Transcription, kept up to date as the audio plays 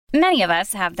Many of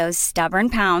us have those stubborn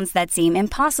pounds that seem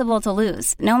impossible to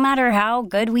lose, no matter how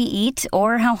good we eat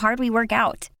or how hard we work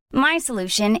out. My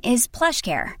solution is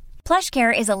PlushCare.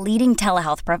 PlushCare is a leading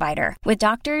telehealth provider with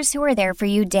doctors who are there for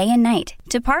you day and night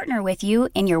to partner with you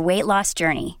in your weight loss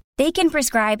journey. They can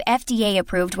prescribe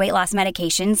FDA-approved weight loss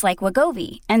medications like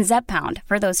Wegovy and Zepbound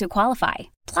for those who qualify.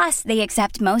 Plus, they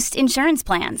accept most insurance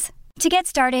plans. To get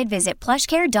started, visit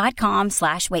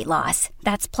plushcare.com/weightloss.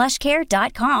 That's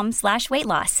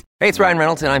plushcare.com/weightloss. Hey, it's Ryan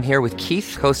Reynolds, and I'm here with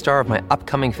Keith, co-star of my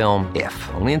upcoming film, If,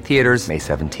 only in theaters May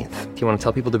 17th. Do you want to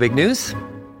tell people the big news?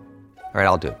 All right,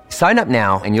 I'll do it. Sign up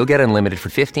now and you'll get unlimited for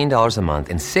 $15 a month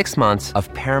and 6 months of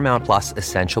Paramount Plus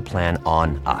Essential Plan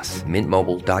on us.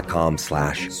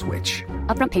 MintMobile.com/switch.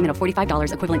 Upfront payment of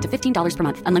 $45 equivalent to $15 per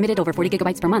month. Unlimited over 40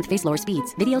 gigabytes per month. Face lower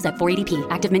speeds. Videos at 480p.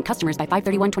 Active Mint customers by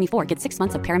 531.24 get 6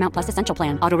 months of Paramount Plus Essential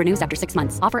Plan. Auto renews after 6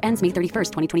 months. Offer ends May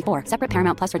 31st, 2024. Separate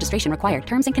Paramount Plus registration required.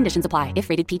 Terms and conditions apply if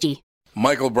rated PG.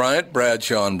 Michael Bryant,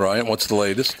 Bradshaw and Bryant, what's the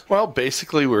latest? Well,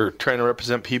 basically, we're trying to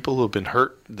represent people who have been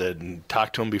hurt, then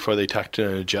talk to them before they talk to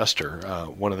an adjuster.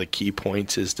 One of the key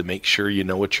points is to make sure you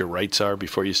know what your rights are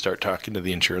before you start talking to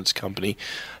the insurance company,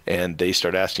 and they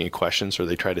start asking you questions or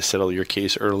they try to settle your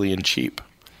case early and cheap.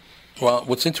 Well,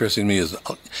 what's interesting to me is,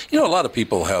 a lot of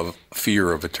people have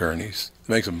fear of attorneys. It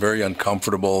makes them very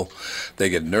uncomfortable. They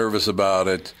get nervous about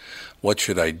it. What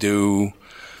should I do?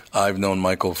 I've known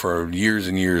Michael for years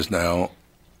and years now,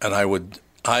 and I would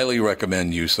highly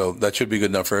recommend you. So that should be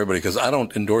good enough for everybody, because I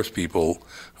don't endorse people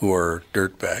who are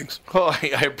dirtbags. Well,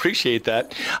 I appreciate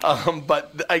that.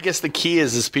 But I guess the key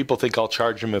is people think I'll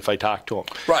charge them if I talk to them.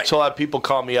 Right. So a lot of people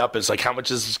call me up. It's like, how much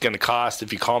is this going to cost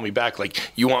if you call me back? Like,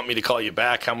 you want me to call you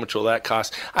back? How much will that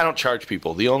cost? I don't charge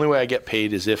people. The only way I get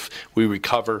paid is if we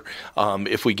recover,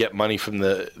 if we get money from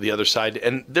the other side.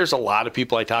 And there's a lot of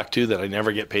people I talk to that I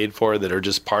never get paid for that are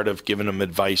just part of giving them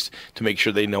advice to make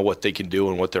sure they know what they can do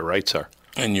and what their rights are.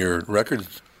 And your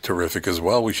record's terrific as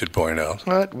well, we should point out.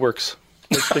 Well, it works.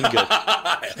 It's been good.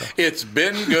 It's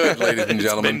been good, ladies and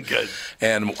gentlemen. It's been good.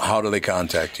 And how do they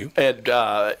contact you? And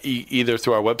either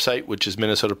through our website, which is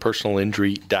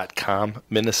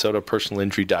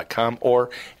minnesotapersonalinjury.com, or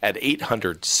at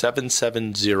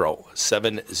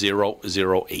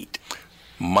 800-770-7008.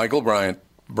 Michael Bryant,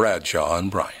 Bradshaw and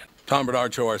Bryant. Tom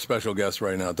Bernard Show, our special guest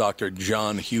right now, Dr.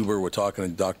 John Huber. We're talking to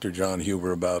Dr. John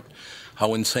Huber about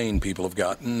how insane people have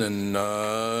gotten,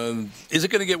 and is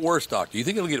it going to get worse, Doc? Do you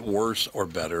think it'll get worse or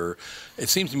better? It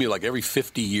seems to me like every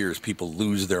 50 years people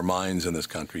lose their minds in this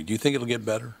country. Do you think it'll get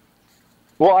better?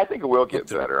 Well, I think it will get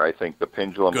better. I think the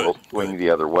pendulum will swing the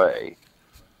other way.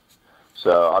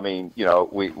 So, I mean,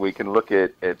 we can look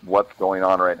at what's going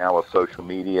on right now with social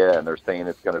media, and they're saying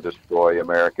it's going to destroy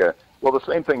America. Well, the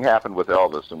same thing happened with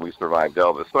Elvis, and we survived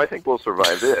Elvis. So I think we'll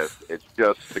survive this. It's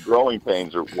just the growing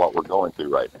pains are what we're going through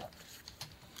right now.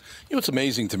 It's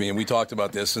amazing to me, and we talked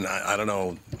about this, and I don't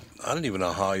know, I don't even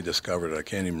know how I discovered it. I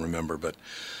can't even remember. But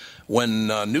when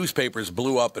newspapers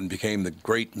blew up and became the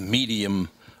great medium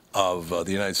of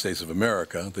the United States of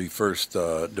America, the first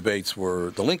debates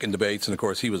were the Lincoln debates, and, of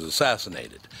course, he was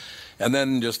assassinated. And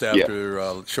then just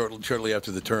after, shortly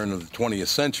after the turn of the 20th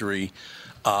century,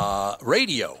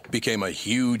 radio became a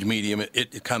huge medium.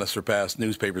 It kind of surpassed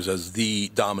newspapers as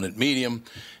the dominant medium.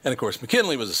 And, of course,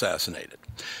 McKinley was assassinated.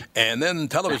 And then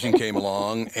television came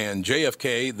along, and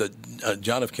JFK,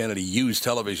 John F. Kennedy, used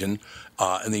television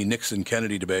in the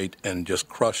Nixon-Kennedy debate and just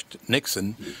crushed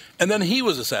Nixon. And then he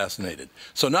was assassinated.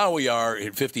 So now we are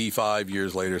 55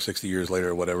 years later, 60 years later,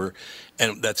 or whatever,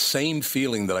 and that same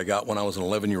feeling that I got when I was an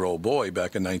 11-year-old boy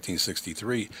back in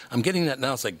 1963, I'm getting that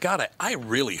now. It's like, God, I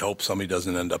really hope somebody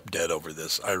doesn't end up dead over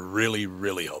this. I really,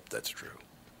 really hope that's true.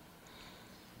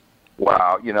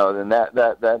 Wow, and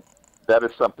that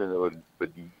is something that would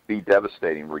be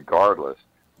devastating regardless.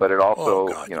 But it also,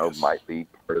 might be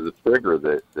part of the trigger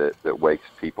that wakes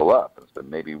people up. And so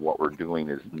maybe what we're doing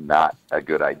is not a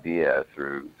good idea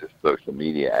through this social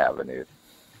media avenue.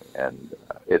 And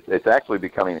it's actually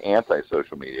becoming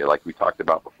anti-social media. Like we talked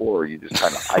about before, you just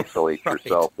kind of isolate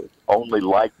yourself with only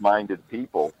like-minded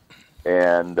people,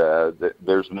 and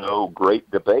there's no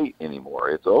great debate anymore.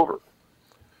 It's over.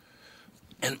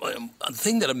 And the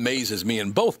thing that amazes me,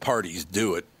 and both parties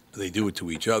do it, they do it to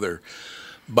each other,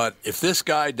 but if this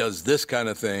guy does this kind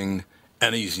of thing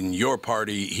and he's in your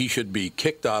party, he should be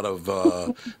kicked out of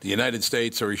the United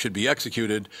States or he should be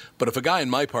executed. But if a guy in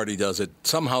my party does it,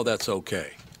 somehow that's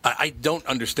okay. I don't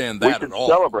understand that at all.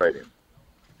 We should celebrate him.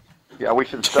 Yeah, we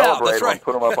should celebrate him and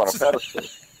put him up on a pedestal.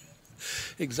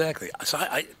 Exactly. So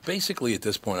I basically at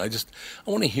this point, I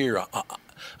want to hear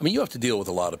I mean, you have to deal with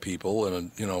a lot of people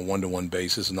on a one-to-one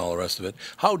basis and all the rest of it.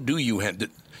 How do you handle?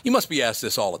 You must be asked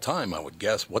this all the time, I would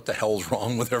guess. What the hell's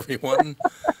wrong with everyone?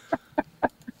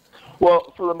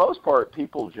 Well, for the most part,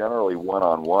 people generally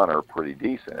one-on-one are pretty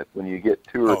decent. It's when you get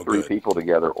two or three people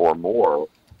together or more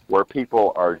where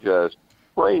people are just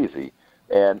crazy.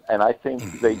 And I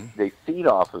think they feed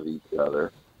off of each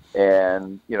other.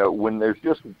 And, when there's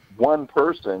just one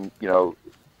person,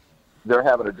 they're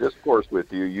having a discourse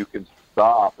with you, you can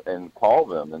stop and call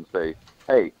them and say,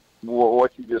 hey, well,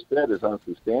 what you just said is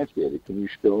unsubstantiated. Can you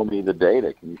show me the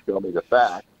data? Can you show me the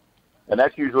facts? And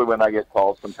that's usually when I get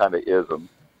called some kind of ism,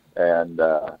 and,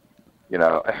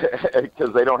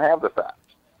 because they don't have the facts.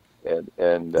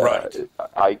 And right.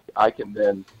 I can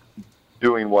then,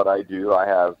 doing what I do, I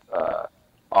have,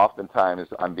 oftentimes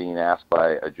I'm being asked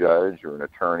by a judge or an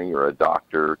attorney or a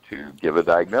doctor to give a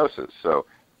diagnosis. So,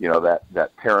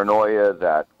 that paranoia,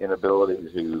 that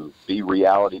inability to be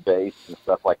reality-based and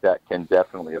stuff like that can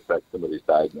definitely affect somebody's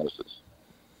diagnosis.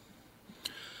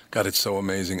 God, it's so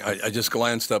amazing. I just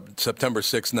glanced up September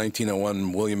 6,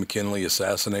 1901, William McKinley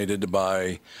assassinated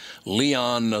by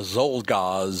Leon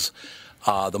Czolgosz.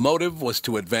 The motive was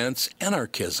to advance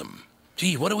anarchism.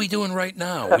 Gee, what are we doing right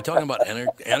now? Are we talking about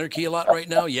anarchy a lot right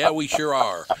now? Yeah, we sure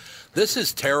are. This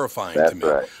is terrifying to me.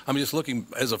 Right. I'm just looking,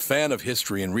 as a fan of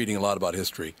history and reading a lot about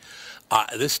history,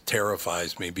 this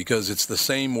terrifies me because it's the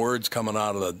same words coming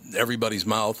out of everybody's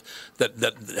mouth that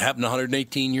happened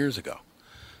 118 years ago.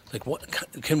 Like, what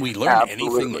can we learn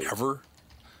anything ever?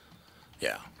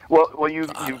 Yeah. Well,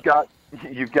 you've got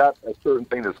a certain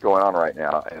thing that's going on right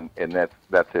now, and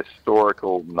that's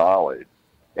historical knowledge,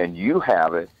 and you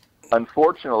have it.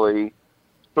 Unfortunately,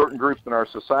 certain groups in our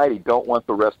society don't want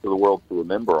the rest of the world to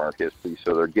remember our history,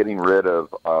 so they're getting rid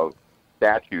of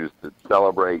statues that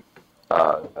celebrate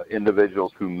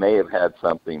individuals who may have had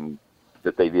something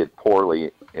that they did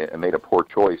poorly and made a poor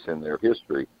choice in their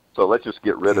history. So let's just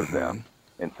get rid of them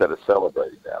instead of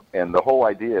celebrating them. And the whole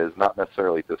idea is not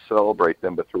necessarily to celebrate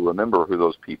them, but to remember who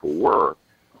those people were.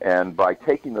 And by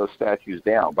taking those statues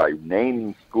down, by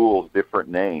naming schools different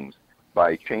names,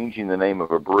 by changing the name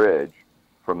of a bridge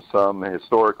from some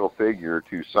historical figure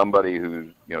to somebody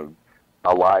who's,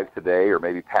 alive today or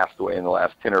maybe passed away in the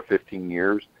last 10 or 15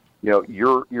 years,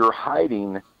 you're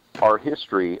hiding our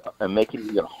history and making it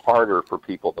even harder for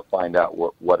people to find out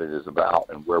what it is about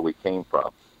and where we came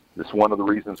from. This is one of the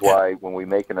reasons why when we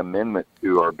make an amendment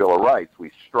to our Bill of Rights,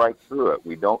 we strike through it.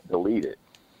 We don't delete it.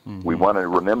 Mm-hmm. We want to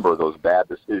remember those bad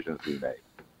decisions we made.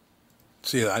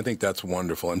 See, I think that's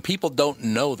wonderful. And people don't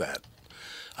know that.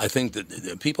 I think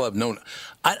that people have known.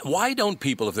 Why don't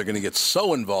people, if they're going to get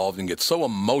so involved and get so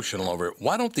emotional over it,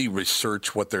 why don't they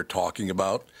research what they're talking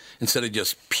about instead of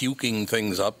just puking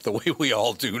things up the way we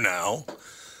all do now?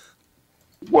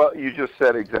 Well, you just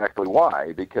said exactly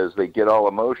why, because they get all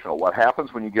emotional. What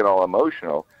happens when you get all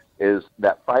emotional is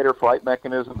that fight or flight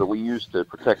mechanism that we use to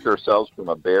protect ourselves from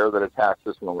a bear that attacks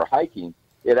us when we're hiking,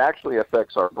 it actually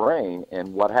affects our brain,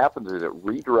 and what happens is it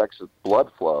redirects the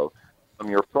blood flow from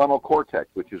your frontal cortex,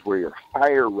 which is where your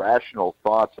higher rational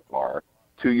thoughts are,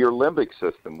 to your limbic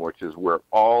system, which is where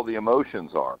all the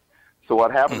emotions are. So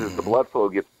what happens is the blood flow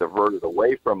gets diverted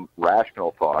away from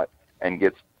rational thought and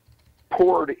gets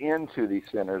poured into these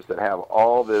centers that have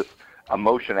all this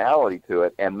emotionality to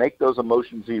it and make those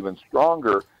emotions even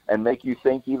stronger and make you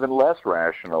think even less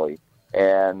rationally.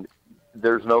 And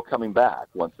there's no coming back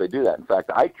once they do that. In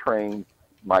fact, I train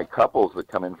my couples that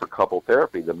come in for couple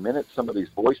therapy. The minute somebody's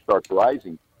voice starts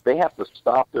rising, they have to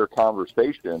stop their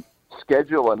conversation,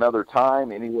 schedule another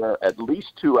time anywhere at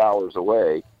least 2 hours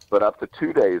away, but up to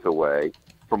 2 days away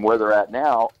from where they're at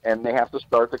now, and they have to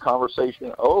start the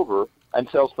conversation over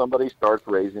until somebody starts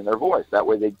raising their voice. That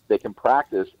way they can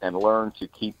practice and learn to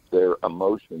keep their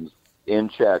emotions in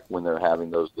check when they're having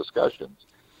those discussions.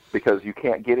 Because you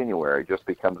can't get anywhere. It just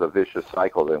becomes a vicious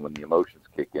cycle then when the emotions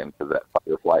kick in, because that fight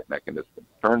or flight mechanism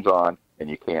turns on and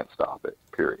you can't stop it,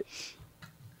 period.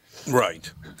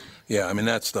 Right. Yeah, I mean,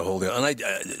 that's the whole deal. And I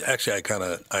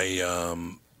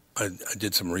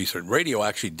did some research. Radio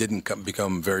actually didn't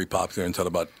become very popular until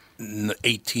about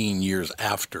 18 years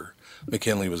after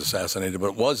McKinley was assassinated, but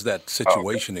it was that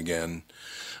situation again.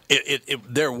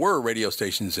 There were radio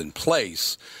stations in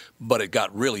place, but it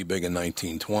got really big in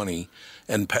 1920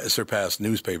 and surpassed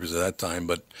newspapers at that time.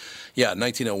 But, yeah,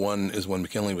 1901 is when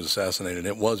McKinley was assassinated.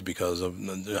 It was because of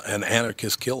an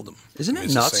anarchist killed him. Isn't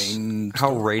it nuts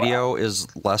how radio is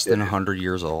less than 100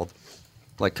 years old,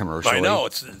 like commercially? I know.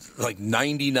 It's like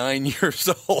 99 years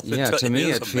old. Yeah, to me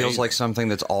it feels like something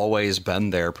that's always been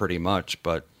there pretty much,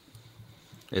 but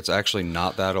it's actually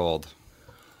not that old.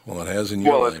 Well, it has in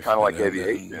your life. Well, it's kind of like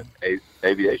aviation.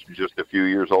 Aviation is just a few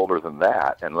years older than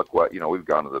that, and look what we've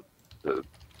gone to the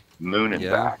moon and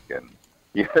back, and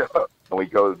and we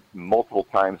go multiple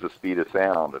times the speed of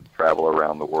sound and travel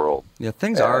around the world. Yeah,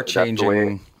 things are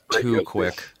changing too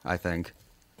quick, I think.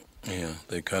 Yeah,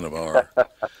 they kind of are.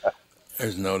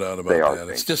 There's no doubt about that.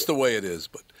 It's just the way it is.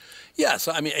 But yes,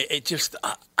 I mean, it just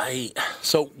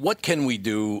So what can we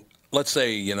do? Let's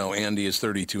say Andy is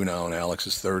 32 now and Alex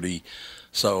is 30.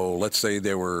 So let's say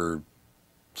they were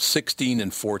 16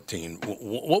 and 14.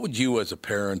 What would you, as a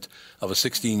parent of a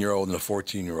 16-year-old and a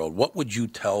 14-year-old, what would you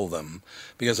tell them?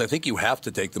 Because I think you have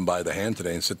to take them by the hand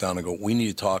today and sit down and go, we need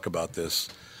to talk about this.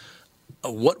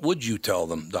 What would you tell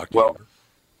them, Dr. Huber?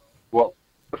 Well,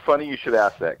 funny you should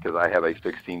ask that, because I have a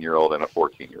 16-year-old and a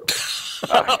 14-year-old.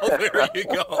 Oh, there you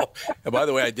go. And by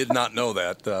the way, I did not know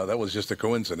that. That was just a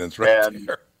coincidence right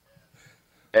there.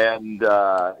 And,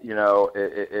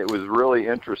 it was really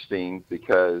interesting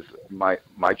because my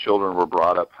children were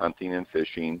brought up hunting and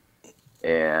fishing,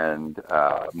 and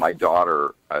my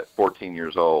daughter, at 14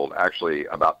 years old, actually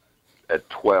at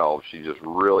 12, she just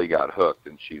really got hooked,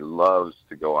 and she loves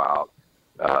to go out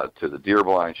to the deer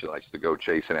blind. She likes to go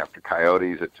chasing after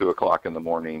coyotes at 2 o'clock in the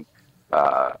morning.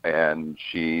 And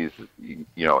she's,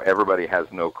 everybody has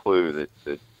no clue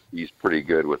that he's pretty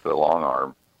good with the long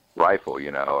arm rifle,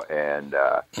 and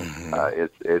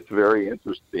it's very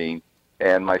interesting.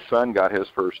 And my son got his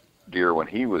first deer when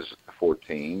he was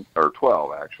 14 or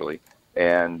 12, actually.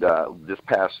 And this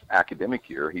past academic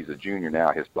year, he's a junior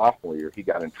now, his sophomore year, he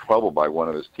got in trouble by one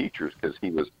of his teachers because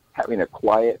he was having a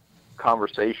quiet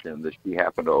conversation that she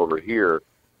happened to overhear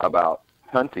about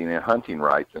hunting and hunting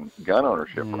rights and gun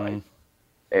ownership rights.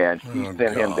 And she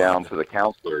sent him down to the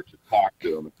counselor to talk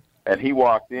to him. And he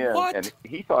walked in, and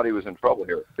he thought he was in trouble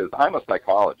here because I'm a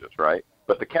psychologist, right?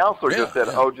 But the counselor just said,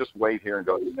 just wait here and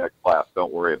go to the next class.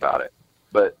 Don't worry about it.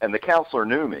 And the counselor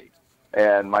knew me.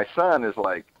 And my son is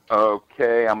like,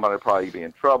 okay, I'm going to probably be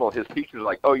in trouble. His teacher's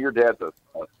like, oh, your dad's a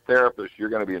therapist. You're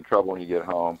going to be in trouble when you get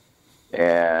home.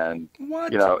 And,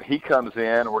 he comes in,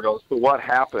 and we're going, so what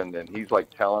happened? And he's like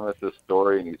telling us this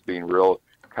story, and he's being real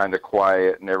kind of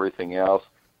quiet and everything else.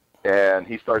 And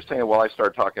he starts saying, well, I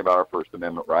started talking about our First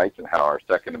Amendment rights and how our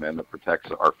Second Amendment protects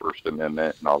our First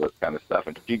Amendment and all this kind of stuff.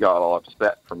 And she got all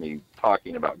upset for me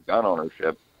talking about gun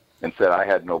ownership and said I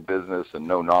had no business and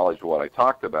no knowledge of what I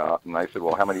talked about. And I said,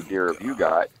 well, how many deer have you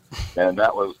got? And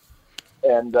I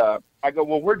go,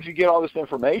 well, where'd you get all this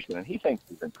information? And he thinks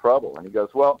he's in trouble. And he goes,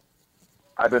 well,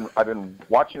 I've been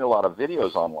watching a lot of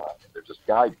videos online. There's this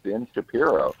guy, Ben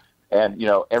Shapiro. And,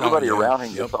 everybody around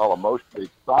him gets all emotionally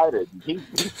excited. And he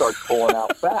starts pulling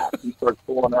out facts. He starts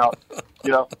pulling out,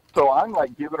 So I'm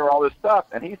like giving her all this stuff.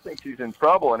 And he thinks he's in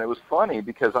trouble. And it was funny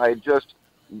because I had just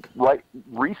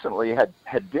recently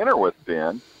had dinner with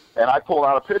Ben. And I pulled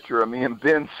out a picture of me and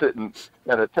Ben sitting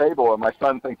at a table. And my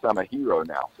son thinks I'm a hero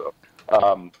now. So,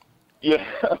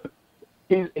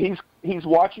 he's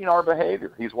watching our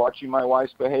behavior. He's watching my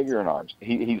wife's behavior and ours.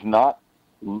 He's not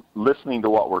listening to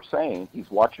what we're saying.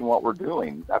 He's watching what we're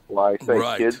doing. That's why I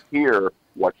say kids hear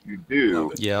what you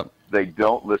do. Yep. They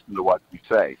don't listen to what you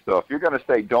say. So if you're going to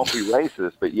say don't be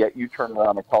racist, but yet you turn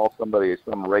around and call somebody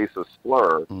some racist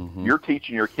slur, you're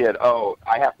teaching your kid, oh,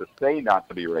 I have to say not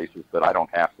to be racist, but I don't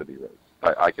have to be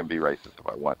racist. I can be racist if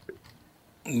I want to.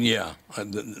 Yeah,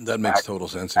 that makes total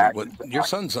sense. Your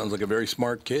son sounds like a very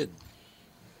smart kid.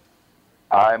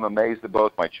 I'm amazed at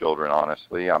both my children,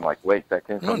 honestly. I'm like, wait, that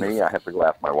came from me? I have to go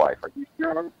ask my wife. Are you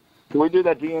sure? Can we do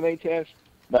that DNA test?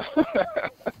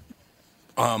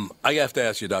 I have to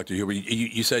ask you, Dr. Huber,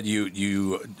 you said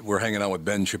you were hanging out with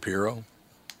Ben Shapiro?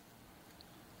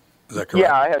 Is that correct?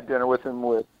 Yeah, I had dinner with him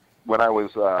when I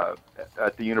was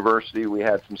at the university. We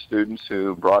had some students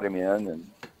who brought him in,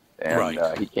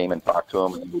 and he came and talked to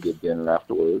them, and we did dinner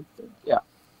afterwards. Yeah.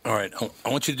 All right. I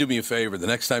want you to do me a favor. The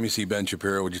next time you see Ben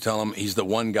Shapiro, would you tell him he's the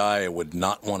one guy I would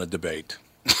not want to debate?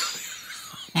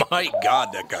 My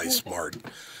God, that guy's smart.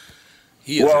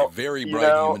 He is a very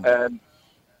bright human being. And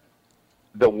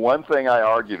the one thing I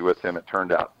argued with him, it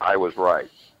turned out I was right.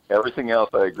 Everything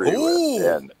else I agree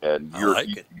with. And you're, I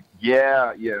like it.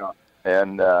 Yeah.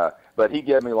 And but he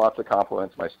gave me lots of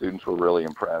compliments. My students were really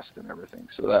impressed and everything.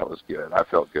 So that was good. I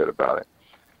felt good about it.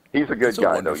 He's a good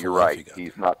guy, though. You're right.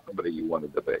 He's not somebody you want to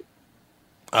debate.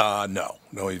 No,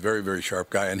 he's a very, very sharp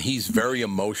guy, and he's very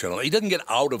emotional. He doesn't get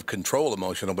out of control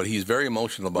emotional, but he's very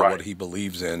emotional about what he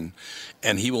believes in,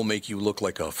 and he will make you look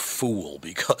like a fool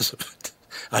because of it.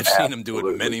 I've seen him do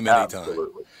it many, many times.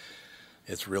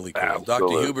 It's really cool.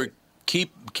 Absolutely. Dr. Huber,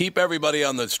 keep everybody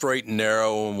on the straight and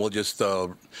narrow, and we'll just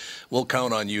we'll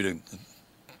count on you to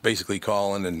basically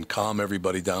call in and calm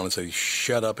everybody down and say, shh.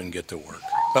 shut up and get to work.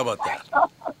 How about that?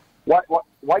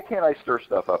 Why can't I stir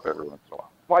stuff up every once in a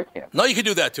while? Why can't? No, you can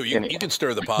do that too. You can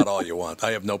stir the pot all you want.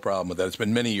 I have no problem with that. It's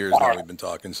been many years now we've been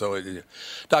talking. So,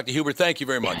 Dr. Huber, thank you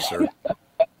very much, sir.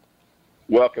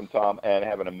 Welcome, Tom, and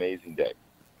have an amazing day.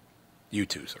 You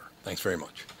too, sir. Thanks very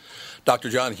much. Dr.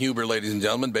 John Huber, ladies and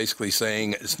gentlemen, basically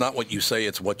saying it's not what you say,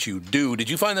 it's what you do. Did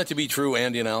you find that to be true,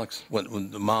 Andy and Alex?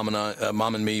 When Mom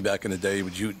and me back in the day,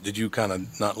 did you kind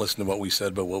of not listen to what we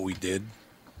said, but what we did?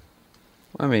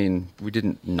 I mean, we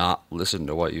didn't not listen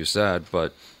to what you said,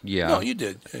 but yeah. No, you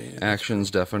did. Actions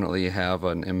definitely have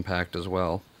an impact as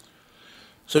well.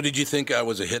 So did you think I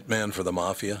was a hitman for the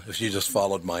mafia if you just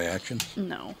followed my actions?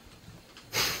 No.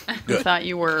 I thought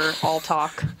you were all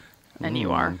talk, and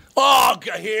you are. Oh,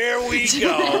 here we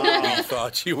go. We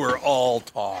thought you were all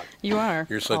talk. You are.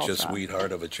 You're such a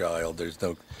sweetheart of a child. There's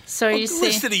no... So are you saying...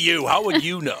 Listen to you. How would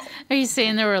you know? Are you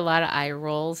saying there were a lot of eye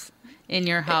rolls in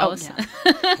your house? Oh,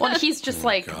 yeah. Well, he's just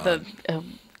like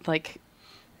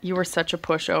you were such a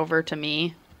pushover to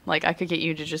me. Like, I could get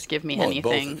you to just give me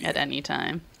anything at any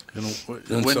time. And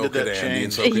when so did that change?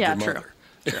 And so could your mother. True.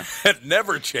 It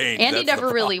never changed. Andy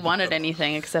never really wanted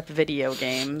anything except video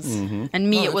games. Mm-hmm. And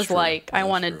me, it was true. I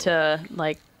wanted to,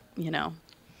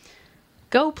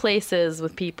 go places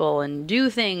with people and do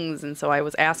things. And so I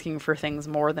was asking for things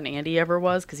more than Andy ever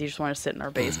was because he just wanted to sit in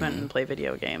our basement and play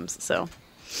video games. So...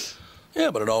 Yeah,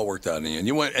 but it all worked out in the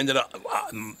end. Ended up.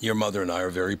 Your mother and I are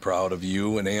very proud of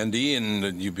you and Andy,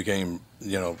 and you became,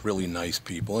 really nice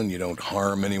people, and you don't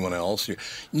harm anyone else.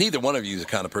 Neither one of you is the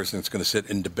kind of person that's going to sit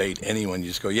and debate anyone. You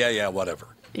just go, yeah, whatever.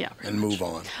 Yeah, and move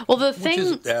on. Well, which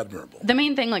is admirable. The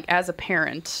main thing, as a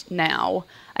parent now,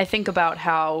 I think about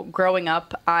how growing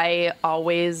up, I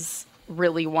always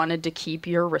really wanted to keep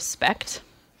your respect.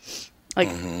 I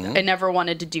never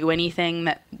wanted to do anything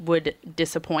that would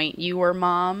disappoint you or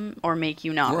Mom or make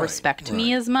you not respect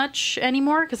me as much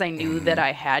anymore because I knew that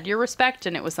I had your respect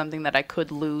and it was something that I could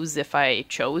lose if I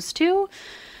chose to.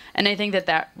 And I think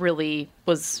that really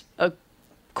was a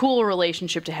cool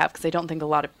relationship to have because I don't think a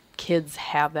lot of kids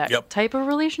have that type of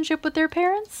relationship with their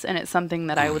parents. And it's something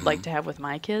that I would like to have with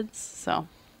my kids. So...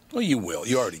 Well, you will.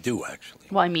 You already do, actually.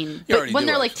 Well, I mean, but when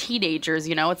they're teenagers,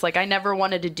 it's like I never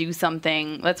wanted to do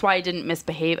something. That's why I didn't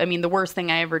misbehave. I mean, the worst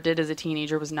thing I ever did as a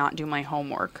teenager was not do my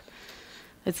homework.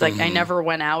 It's like I never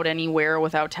went out anywhere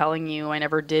without telling you. I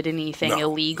never did anything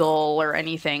illegal or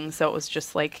anything. So it was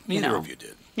just like, Neither of you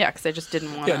did. Yeah, because I just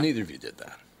didn't want to. Yeah, neither of you did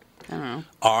that. I don't know.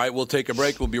 All right, we'll take a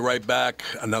break. We'll be right back.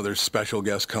 Another special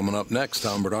guest coming up next,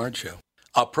 Tom Bernard Show.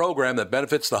 A program that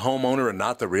benefits the homeowner and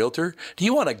not the realtor? Do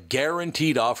you want a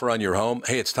guaranteed offer on your home?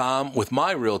 Hey, it's Tom with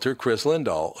my realtor, Chris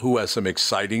Lindahl, who has some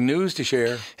exciting news to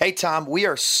share. Hey, Tom, we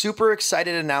are super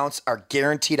excited to announce our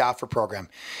guaranteed offer program.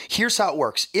 Here's how it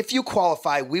works. If you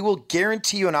qualify, we will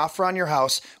guarantee you an offer on your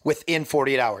house within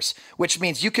 48 hours, which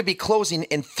means you could be closing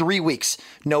in 3 weeks.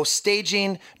 No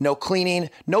staging, no cleaning,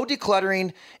 no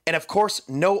decluttering, and of course,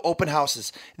 no open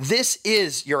houses. This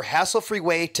is your hassle-free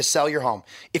way to sell your home.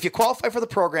 If you qualify for the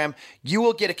program, you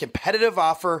will get a competitive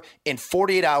offer in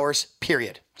 48 hours,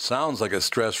 period. Sounds like a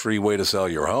stress-free way to sell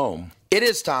your home. It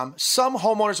is, Tom. Some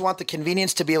homeowners want the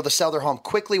convenience to be able to sell their home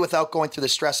quickly without going through the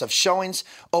stress of showings,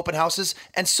 open houses,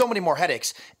 and so many more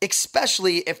headaches,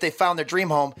 especially if they found their dream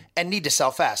home and need to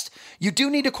sell fast. You do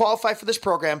need to qualify for this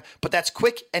program, but that's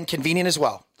quick and convenient as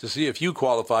well. To see if you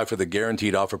qualify for the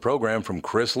Guaranteed Offer program from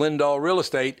Chris Lindahl Real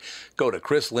Estate, go to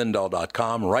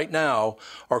chrislindahl.com right now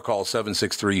or call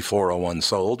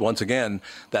 763-401-SOLD. Once again,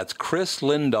 that's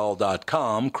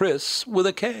chrislindahl.com, Chris with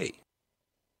a K.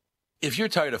 If you're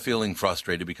tired of feeling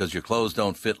frustrated because your clothes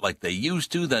don't fit like they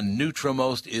used to, then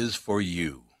Nutrimost is for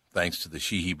you. Thanks to the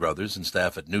Sheehy brothers and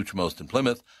staff at Nutrimost in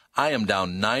Plymouth, I am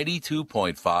down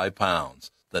 92.5 pounds.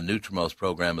 The Nutrimost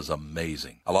program is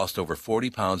amazing. I lost over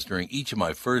 40 pounds during each of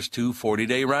my first 2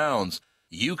 40-day rounds.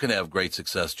 You can have great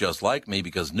success just like me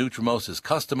because Nutrimost is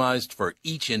customized for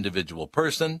each individual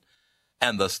person,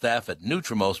 and the staff at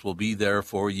Nutrimost will be there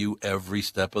for you every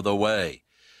step of the way.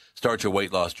 Start your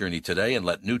weight loss journey today and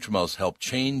let Nutrimost help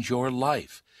change your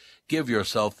life. Give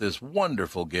yourself this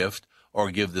wonderful gift or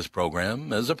give this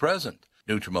program as a present.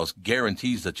 Nutrimost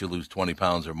guarantees that you lose 20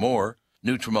 pounds or more.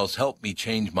 Nutrimost helped me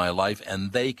change my life,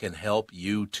 and they can help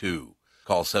you too.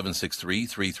 Call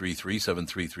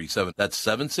 763-333-7337. That's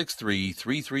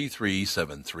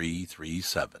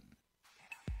 763-333-7337.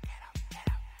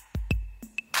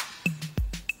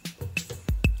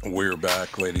 We're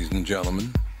back, ladies and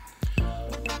gentlemen.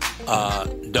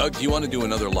 Doug, do you want to do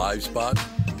another live spot?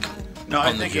 No,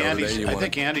 I think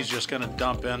Andy's just going to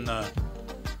dump in the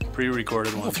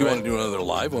pre-recorded one. Well, if you want to do another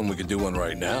live one, we could do one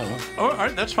right now. Oh, all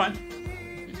right, that's fine.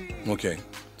 Okay.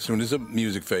 As soon as the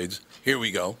music fades, here we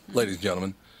go, ladies and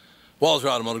gentlemen. Walser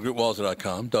Automotive Group,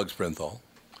 Walser.com, Doug Sprinthal.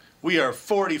 We are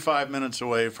 45 minutes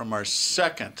away from our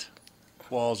second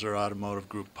Walser Automotive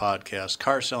Group podcast,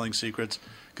 Car Selling Secrets.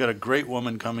 Got a great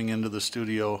woman coming into the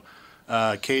studio.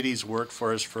 Katie's worked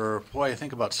for us for, I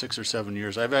think about 6 or 7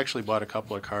 years. I've actually bought a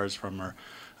couple of cars from her.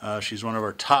 She's one of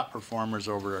our top performers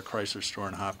over at Chrysler store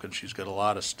in Hopkins. She's got a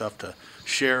lot of stuff to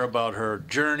share about her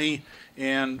journey.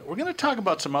 And we're going to talk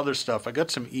about some other stuff. I got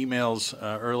some emails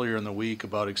earlier in the week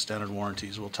about extended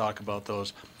warranties. We'll talk about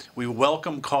those. We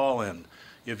welcome call-in.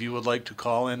 If you would like to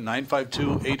call in,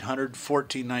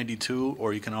 952-800-1492,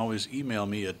 or you can always email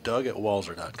me at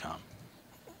doug@walser.com.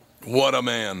 What a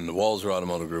man. Walser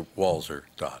Automotive Group,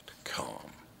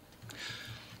 Walser.com.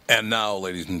 And now,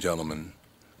 ladies and gentlemen,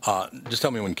 just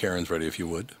tell me when Karen's ready, if you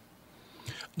would.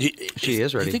 She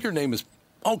is ready. You think her name is...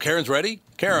 Oh, Karen's ready?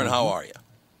 Karen, how are you?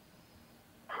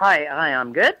 Hi,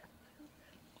 I'm good.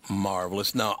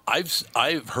 Marvelous. Now,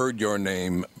 I've heard your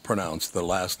name pronounced, the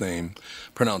last name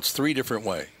pronounced 3 different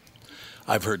ways.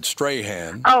 I've heard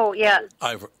Strahan. Oh, yeah.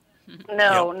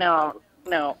 No,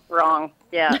 wrong.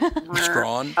 Yeah.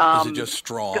 Strawn? Is it just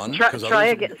Strawn? Try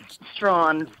again.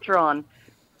 Strawn.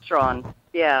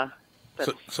 Yeah.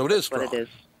 So it is Strawn. What it is.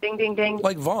 Ding, ding, ding.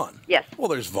 Like Vaughn. Yes. Well,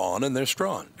 there's Vaughn and there's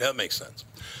Strawn. That makes sense.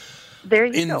 There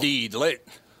you go. Indeed.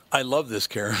 I love this,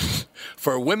 Karen.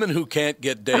 For women who can't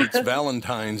get dates,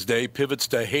 Valentine's Day pivots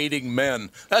to hating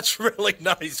men. That's really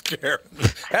nice, Karen.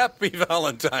 Happy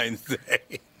Valentine's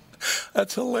Day.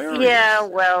 That's hilarious. Yeah,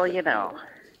 well,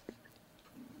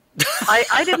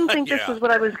 I didn't think this was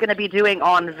what I was going to be doing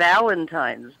on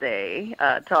Valentine's Day,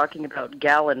 talking about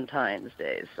Galentine's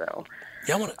Day. So,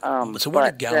 so where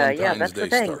did Galentine's Day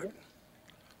start?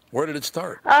 Where did it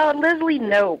start? Leslie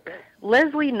Knope.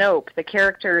 Leslie Knope, the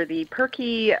character, the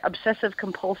perky,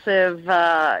 obsessive-compulsive,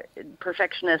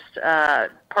 perfectionist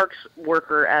parks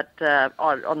worker at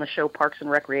on the show Parks and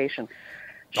Recreation.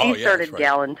 She started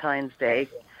Galentine's Day,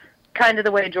 kind of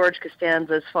the way George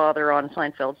Costanza's father on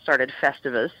Seinfeld started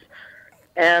Festivus,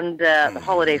 and the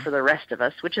holiday for the rest of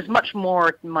us, which is much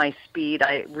more my speed.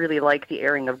 I really like the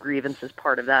airing of Grievance as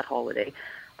part of that holiday.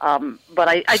 But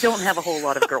I don't have a whole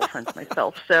lot of girlfriends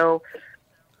myself, so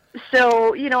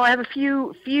I have a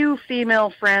few female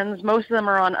friends. Most of them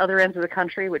are on other ends of the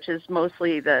country, which is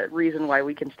mostly the reason why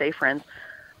we can stay friends,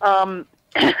 and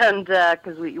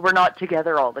because we're not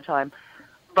together all the time.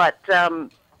 But I'm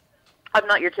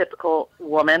not your typical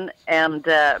woman, and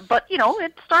but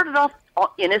it started off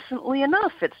innocently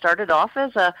enough. It started off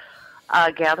as a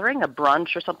gathering, a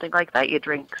brunch or something like that. You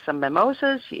drink some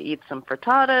mimosas, you eat some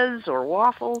frittatas or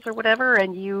waffles or whatever,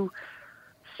 and you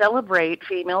celebrate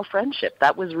female friendship.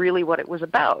 That was really what it was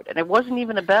about. And it wasn't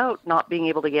even about not being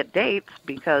able to get dates,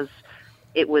 because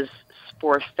it was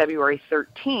for February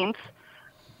 13th,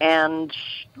 and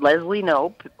Leslie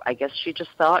Knope, I guess she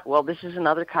just thought, well, this is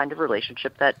another kind of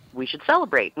relationship that we should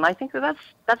celebrate. And I think that's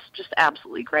just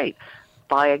absolutely great.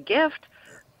 Buy a gift,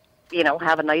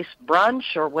 have a nice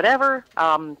brunch or whatever,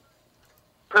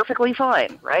 perfectly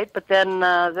fine, right? But then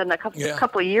a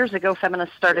couple of years ago,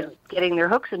 feminists started getting their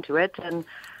hooks into it, and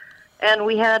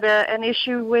we had an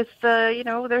issue with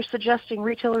they're suggesting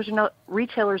retailers are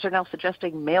now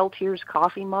suggesting male tiers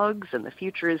coffee mugs, and the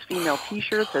future is female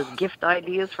T-shirts as gift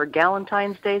ideas for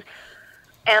Galentine's Days,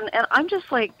 and I'm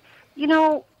just like,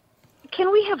 can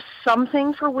we have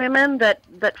something for women that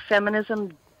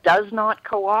feminism does not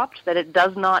co-opt, that it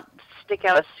does not stick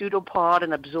out a pseudopod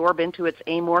and absorb into its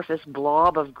amorphous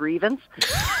blob of grievance,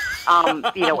 and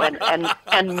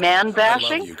man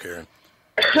bashing. I love you, Karen.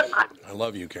 I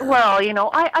love you, Karen. Well,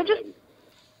 I just,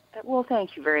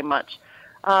 thank you very much.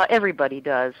 Everybody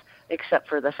does, except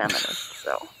for the feminists.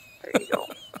 So there you go.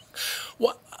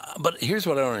 But here's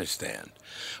what I don't understand: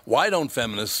 why don't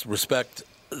feminists respect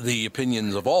the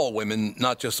opinions of all women,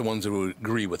 not just the ones who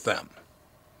agree with them?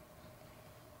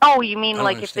 Oh, you mean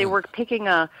like if they were picking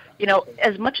as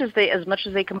much as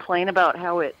they complain about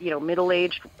how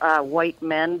middle-aged white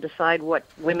men decide what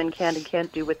women can and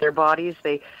can't do with their bodies,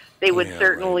 they would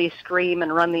certainly scream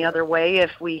and run the other way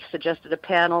if we suggested a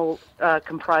panel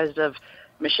comprised of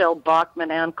Michelle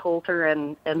Bachmann, Ann Coulter,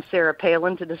 and Sarah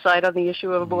Palin to decide on the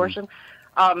issue of abortion.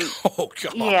 Oh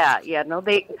God. Yeah, no,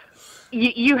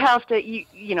 you have to,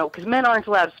 because men aren't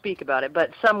allowed to speak about it,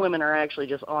 but some women are actually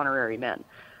just honorary men.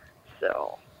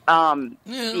 So.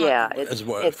 As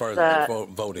far as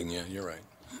voting, you're right.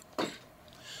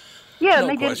 Yeah, and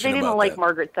they didn't like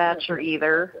Margaret Thatcher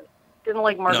either. Didn't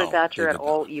like Margaret Thatcher at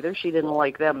all either. She didn't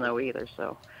like them though either.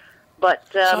 So, but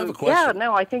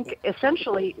I think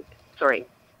essentially. Sorry,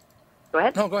 go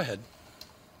ahead. No, go ahead.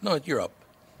 No, you're up.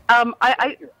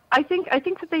 I think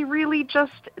that they really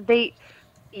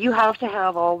you have to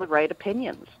have all the right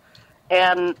opinions,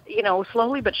 and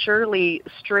slowly but surely,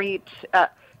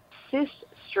 cis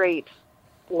straight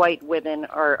white women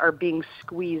are being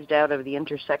squeezed out of the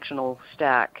intersectional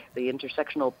stack, the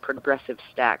intersectional progressive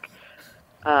stack,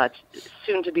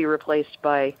 soon to be replaced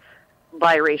by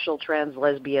biracial trans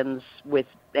lesbians with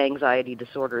anxiety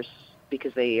disorders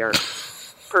because they are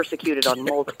persecuted on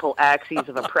multiple axes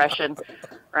of oppression,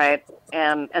 right?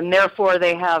 And therefore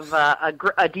they have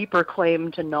a deeper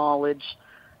claim to knowledge,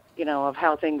 of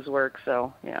how things work.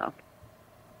 So, yeah.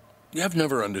 Yeah, I've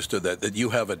never understood that you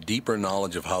have a deeper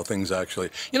knowledge of how things actually.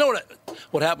 You know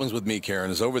what happens with me, Karen,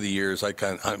 is over the years I'm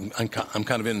kind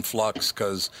of in flux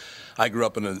because I grew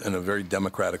up in a very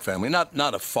Democratic family, not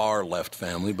a far left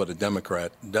family, but a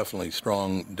Democrat, definitely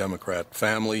strong Democrat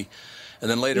family,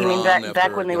 and then later on,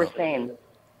 back when they were sane.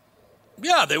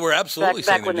 Yeah, they were absolutely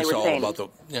sane. Back when they were all sane.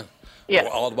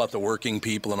 About all about the working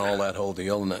people and all that whole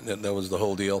deal, and that was the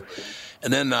whole deal.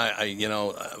 And then I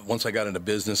once I got into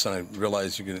business and I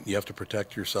realized you have to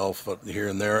protect yourself here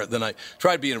and there. Then I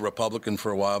tried being a Republican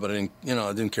for a while, but I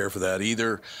didn't care for that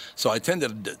either. So I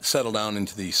tended to settle down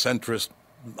into the centrist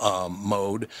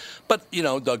mode. But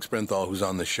Doug Sprinthal, who's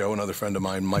on the show, another friend of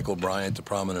mine, Michael Bryant, a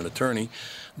prominent attorney,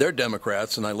 they're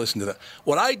Democrats, and I listen to that.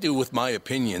 What I do with my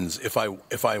opinions, if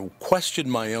I question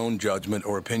my own judgment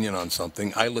or opinion on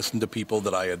something, I listen to people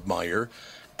that I admire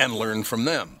and learn from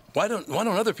them. Why don't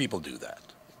other people do that?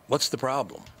 What's the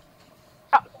problem?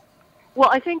 Well,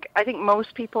 I think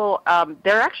most people.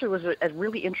 There actually was a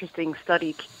really interesting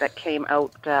study that came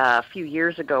out a few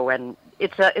years ago, and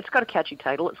it's got a catchy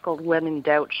title. It's called "When in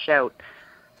Doubt, Shout,"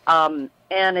 and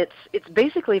it's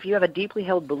basically if you have a deeply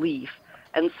held belief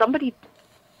and somebody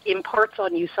imparts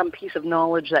on you some piece of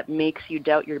knowledge that makes you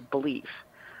doubt your belief.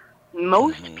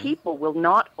 Most people will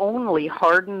not only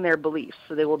harden their beliefs,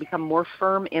 so they will become more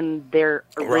firm in their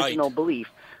original belief,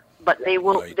 but they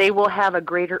will have a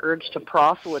greater urge to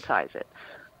proselytize it.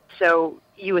 So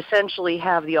you essentially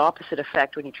have the opposite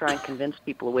effect when you try and convince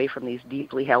people away from these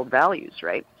deeply held values,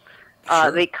 right?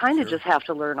 They kind of just have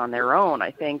to learn on their own,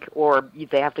 I think, or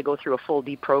they have to go through a full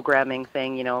deprogramming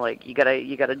thing. Like you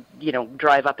gotta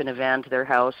drive up in a van to their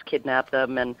house, kidnap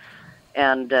them,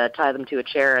 and tie them to a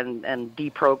chair and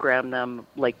deprogram them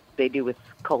like they do with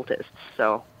cultists.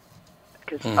 So,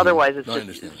 because otherwise it's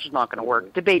just not going to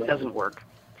work. Debate doesn't work.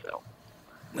 So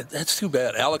that's too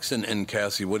bad. Alex and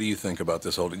Cassie, what do you think about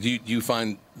this whole? Do you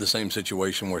find the same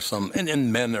situation where some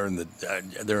and men are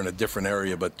they're in a different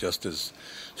area, but just as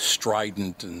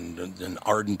strident and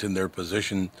ardent in their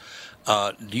position?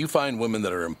 Do you find women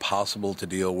that are impossible to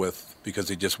deal with because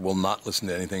they just will not listen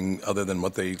to anything other than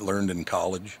what they learned in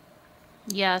college?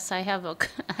 Yes, I have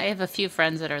a few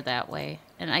friends that are that way,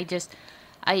 and I just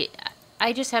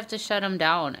have to shut them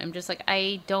down. I'm just like,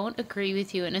 I don't agree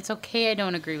with you, and it's okay I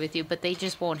don't agree with you, but they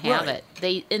just won't have it.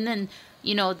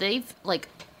 They've like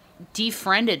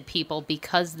defriended people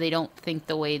because they don't think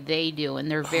the way they do,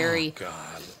 and they're very. Oh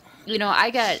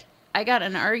God. I got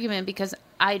an argument because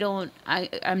I'm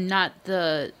not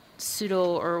the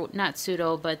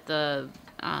but the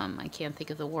I can't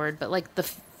think of the word, but like the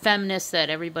feminist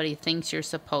that everybody thinks you're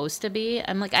supposed to be.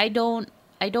 I'm like, I don't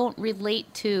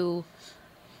relate to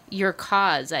your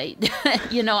cause. I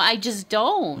just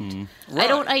don't. Right.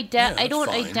 I don't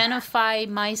identify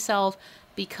myself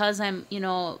because I'm,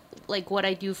 like what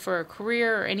I do for a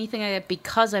career or anything like that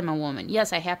because I'm a woman.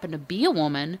 Yes, I happen to be a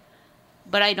woman,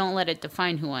 but I don't let it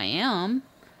define who I am,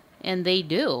 and they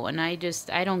do, and I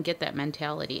don't get that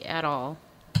mentality at all.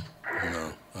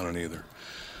 No, I don't either.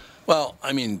 Well,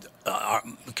 I mean,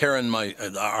 Karen,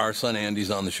 our son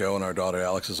Andy's on the show, and our daughter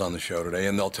Alex is on the show today,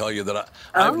 and they'll tell you that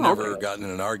I've never gotten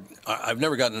in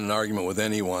an argument with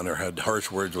anyone or had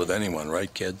harsh words with anyone,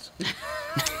 right, kids?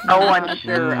 I'm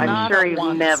sure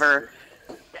you've never.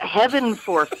 Heaven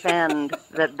forfend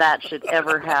that should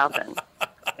ever happen.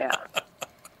 Yeah.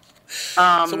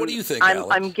 So what do you think, Alex?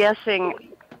 I'm guessing.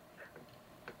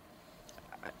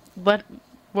 What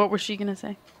was she gonna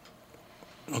say?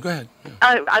 Oh, go ahead.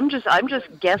 Yeah. I'm just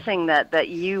guessing that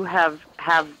you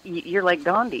you're like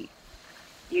Gandhi.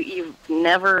 You've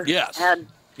never had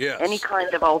any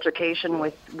kind of altercation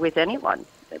with anyone.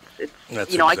 It's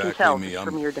That's I can tell me.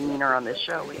 from your demeanor on this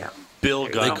show. Yeah. Bill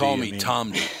Gandhi. They call me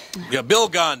Tom. Yeah, Bill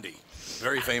Gandhi,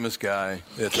 very famous guy.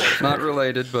 Not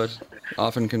related, but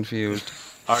often confused.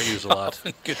 Argues a lot.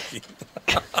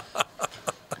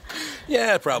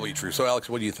 Yeah, probably true. So, Alex,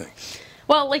 what do you think?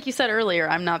 Well, like you said earlier,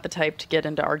 I'm not the type to get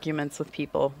into arguments with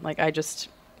people. Like,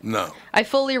 No. I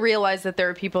fully realize that there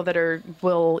are people that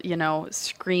will,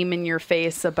 scream in your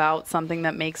face about something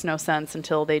that makes no sense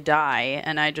until they die,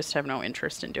 and I just have no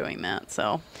interest in doing that.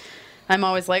 So I'm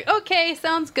always like, okay,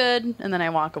 sounds good, and then I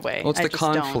walk away. Well, it's the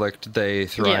conflict they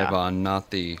thrive on, not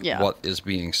the what is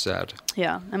being said.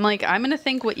 Yeah. I'm like, I'm going to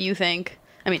think what you think.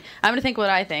 I'm going to think what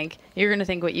I think. You're going to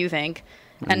think what you think.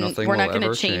 And we're not going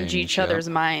to change each other's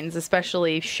minds,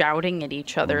 especially shouting at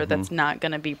each other. That's not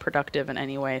going to be productive in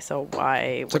any way. So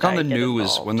why? It's like on the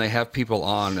news when they have people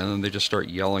on and then they just start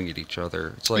yelling at each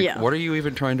other. It's like, what are you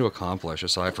even trying to accomplish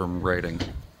aside from rating?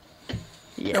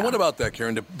 Yeah. And what about that,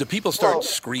 Karen? Do people start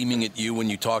screaming at you when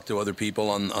you talk to other people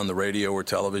on the radio or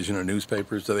television or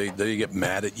newspapers? Do they get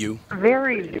mad at you?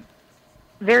 Very,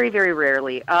 very, very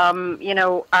rarely.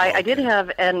 I did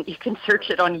have, and you can search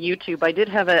it on YouTube, I did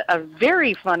have a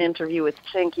very fun interview with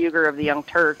Cenk Uygur of the Young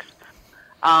Turks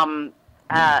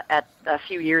at a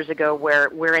few years ago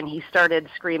wherein he started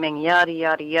screaming, yada,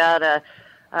 yada, yada,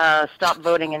 stop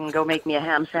voting and go make me a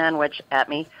ham sandwich at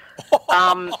me.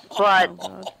 But,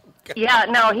 yeah,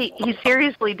 no, he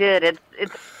seriously did.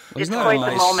 It's quite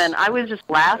the moment. I was just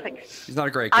laughing. He's not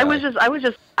a great guy.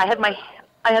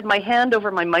 I had my hand over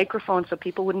my microphone so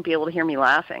people wouldn't be able to hear me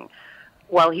laughing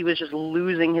while he was just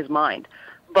losing his mind.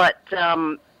 But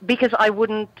because I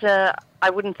wouldn't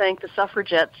thank the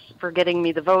suffragettes for getting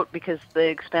me the vote because the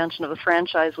expansion of the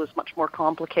franchise was much more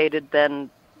complicated than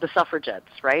the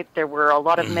suffragettes, right? There were a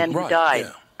lot of men who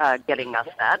died getting us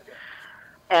that.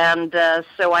 And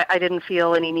so I didn't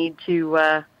feel any need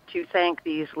to thank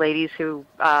these ladies who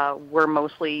were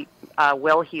mostly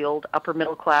well-heeled,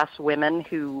 upper-middle-class women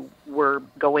who were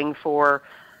going for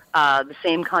the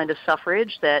same kind of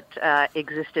suffrage that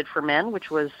existed for men,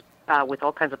 which was with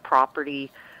all kinds of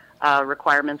property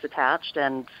requirements attached.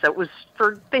 And so it was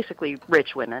for basically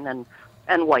rich women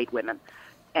and white women,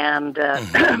 and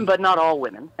but not all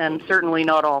women, and certainly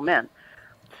not all men.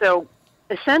 So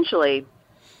essentially,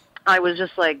 I was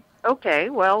just like,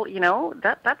 okay, well,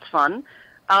 that's fun.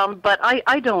 But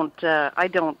I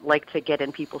don't like to get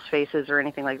in people's faces or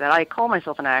anything like that. I call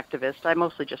myself an activist. I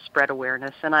mostly just spread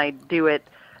awareness, and I do it.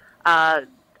 I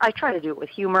try to do it with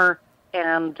humor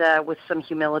and with some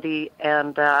humility,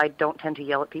 and I don't tend to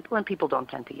yell at people, and people don't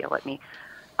tend to yell at me.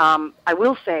 I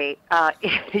will say,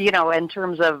 in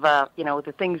terms of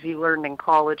the things you learned in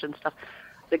college and stuff.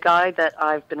 The guy that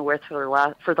I've been with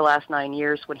for the last 9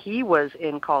 years, when he was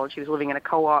in college, he was living in a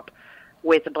co-op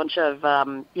with a bunch of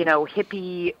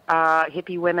hippie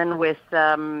women with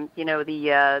the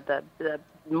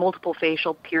multiple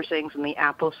facial piercings and the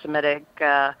aposematic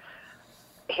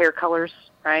hair colors,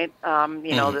 right?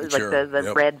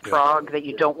 The red frog that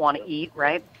you don't want to eat,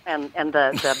 right? And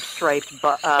the striped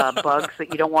bugs that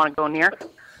you don't want to go near.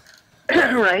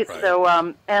 Right. So,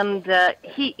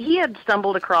 he had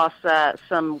stumbled across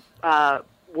some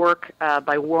work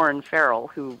by Warren Farrell,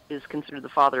 who is considered the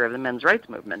father of the men's rights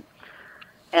movement,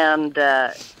 and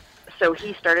so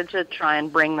he started to try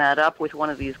and bring that up with one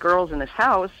of these girls in his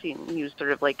house. He was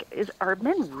sort of like, are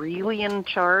men really in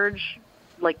charge?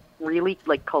 Like really,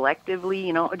 like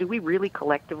collectively? Do we really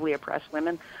collectively oppress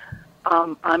women?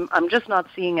 I'm just not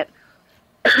seeing it.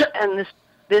 And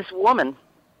this woman.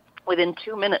 Within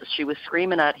 2 minutes, she was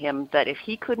screaming at him that if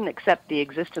he couldn't accept the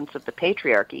existence of the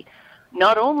patriarchy,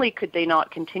 not only could they not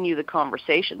continue the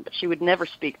conversation, but she would never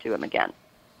speak to him again.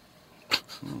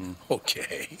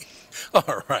 Okay.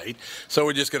 All right. So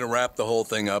we're just going to wrap the whole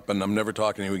thing up, and I'm never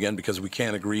talking to you again because we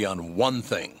can't agree on one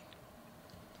thing.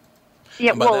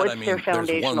 Yeah, well, it's their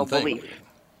foundational belief.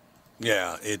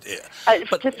 Yeah.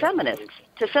 To feminists,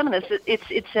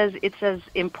 it's as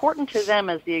important to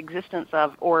them as the existence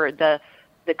of, or the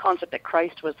concept that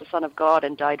Christ was the Son of God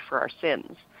and died for our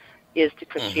sins is to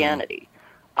Christianity.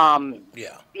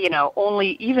 Only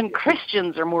even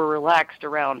Christians are more relaxed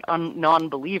around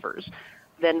non-believers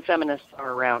than feminists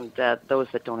are around those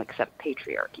that don't accept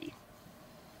patriarchy.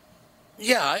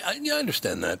 Yeah, I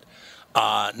understand that.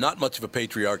 Not much of a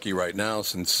patriarchy right now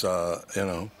since,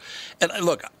 And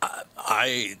look,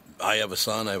 I have a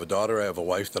son, I have a daughter, I have a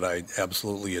wife that I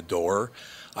absolutely adore.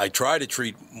 I try to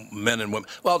treat men and women.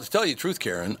 Well, to tell you the truth,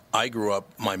 Karen, I grew up.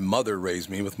 My mother raised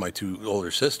me with my two older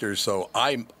sisters, so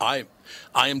I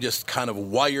am just kind of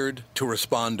wired to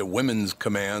respond to women's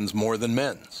commands more than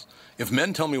men's. If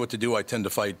men tell me what to do, I tend to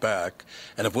fight back,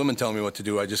 and if women tell me what to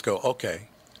do, I just go okay,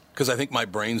 because I think my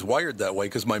brain's wired that way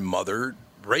because my mother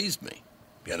raised me.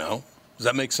 Does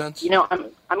that make sense?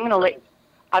 I'm gonna let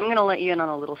you in on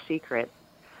a little secret.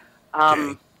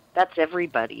 Okay. That's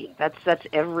everybody. That's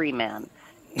every man.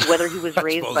 Whether he was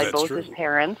raised by both his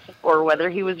parents or whether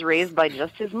he was raised by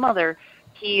just his mother,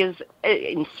 he is,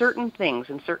 in certain things,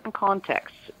 in certain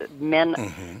contexts,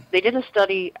 men, they did a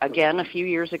study, again, a few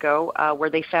years ago, where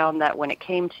they found that when it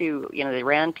came to, they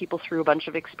ran people through a bunch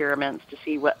of experiments to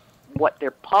see what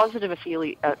their positive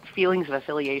feelings of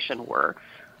affiliation were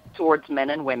towards men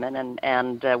and women,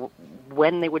 and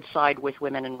when they would side with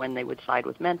women and when they would side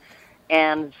with men.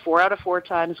 And 4 out of 4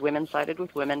 times women sided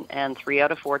with women, and 3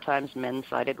 out of 4 times men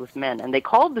sided with men. And they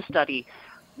called the study,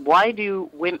 Why do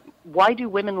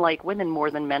women like women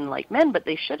more than men like men? But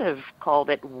they should have called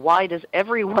it, Why does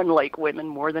everyone like women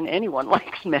more than anyone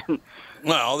likes men?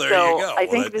 Well, there you go. I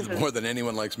think this is more than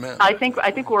anyone likes men. I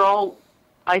think we're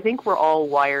all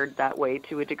wired that way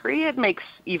to a degree. It makes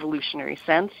evolutionary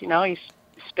sense. You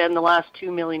spend the last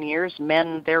 2 million years,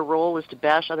 men, their role is to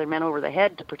bash other men over the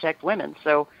head to protect women.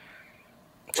 So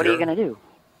what are you going to do?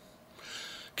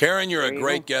 Karen, you're a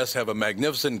great guest. Have a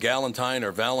magnificent Galentine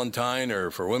or Valentine, or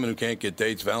for women who can't get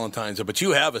dates, Valentine's. But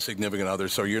you have a significant other,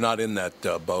 so you're not in that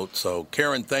boat. So,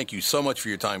 Karen, thank you so much for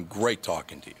your time. Great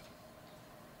talking to you.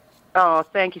 Oh,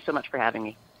 thank you so much for having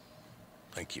me.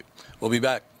 Thank you. We'll be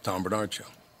back. Tom Bernard Show.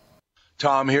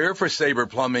 Tom here for Sabre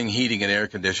Plumbing, Heating, and Air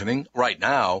Conditioning. Right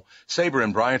now, Sabre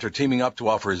and Bryant are teaming up to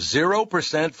offer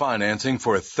 0% financing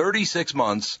for 36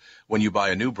 months when you buy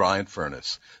a new Bryant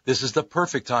furnace. This is the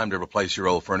perfect time to replace your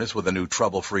old furnace with a new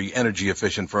trouble-free,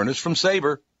 energy-efficient furnace from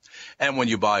Sabre. And when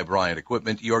you buy Bryant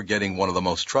equipment, you're getting one of the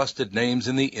most trusted names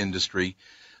in the industry.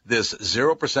 This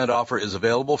 0% offer is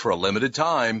available for a limited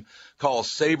time. Call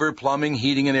Sabre Plumbing,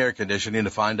 Heating, and Air Conditioning to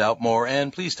find out more,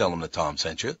 and please tell them that Tom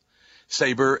sent you.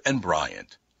 Sabre and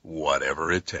Bryant,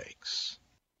 whatever it takes.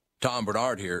 Tom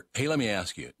Bernard here. Hey, let me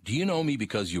ask you, do you know me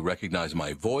because you recognize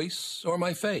my voice or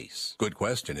my face? Good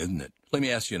question, isn't it? Let me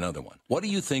ask you another one. What do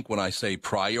you think when I say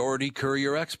Priority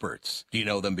Courier Experts? Do you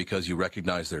know them because you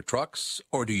recognize their trucks,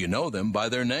 or do you know them by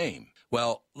their name?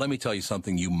 Well, let me tell you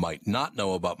something you might not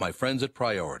know about my friends at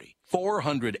Priority.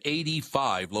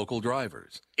 485 local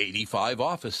drivers, 85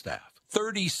 office staff,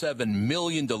 37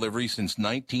 million deliveries since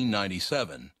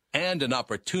 1997, and an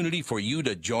opportunity for you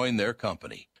to join their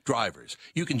company. Drivers,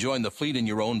 you can join the fleet in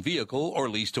your own vehicle or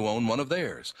lease to own one of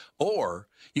theirs. Or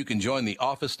you can join the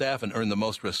office staff and earn the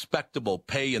most respectable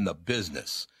pay in the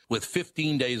business with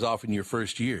 15 days off in your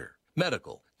first year.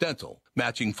 Medical, dental,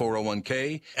 matching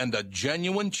 401k, and a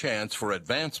genuine chance for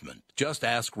advancement. Just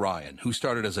ask Ryan, who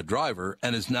started as a driver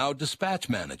and is now dispatch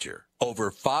manager.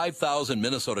 Over 5,000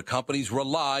 Minnesota companies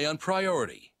rely on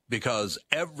Priority, because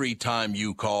every time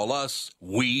you call us,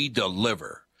 we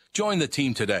deliver. Join the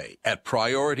team today at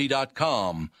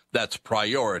Priority.com. That's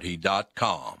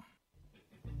Priority.com.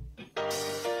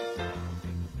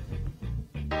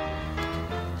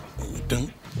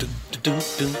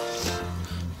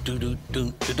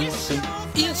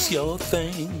 It's your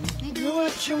thing. Do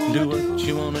what you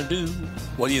want to do.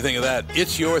 What do you think of that?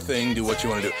 It's your thing. Do what you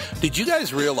want to do. Did you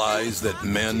guys realize that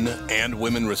men and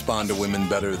women respond to women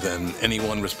better than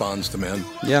anyone responds to men?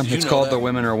 Yeah, it's called the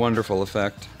Women Are Wonderful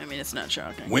effect. I mean, it's not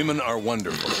shocking. Women are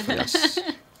wonderful. Yes.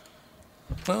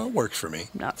 Well, it works for me.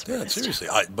 Not surprised. Yeah, seriously.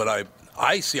 I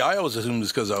always assumed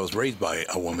it's because I was raised by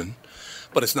a woman,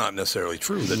 but it's not necessarily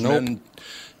true that men.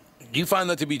 Do you find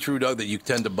that to be true, Doug, that you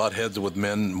tend to butt heads with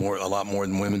men a lot more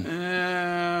than women?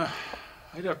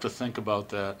 I'd have to think about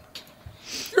that.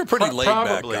 You're a pretty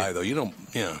laid-back guy, though. You don't,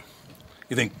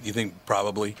 You think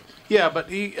probably? Yeah, but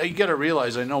you got to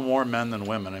realize I know more men than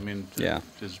women. I mean,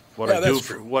 is what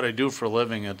I do for a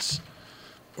living. It's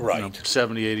right,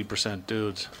 70-80%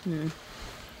 dudes. Mm.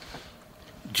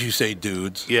 Did you say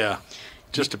dudes? Yeah.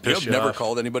 Just to piss you off. I've never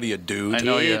called anybody a dude. I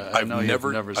know you. I've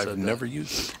never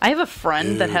used it. I have a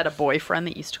friend that had a boyfriend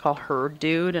that used to call her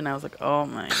dude, and I was like, oh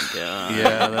my God.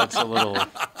 Yeah, that's a little.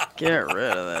 Get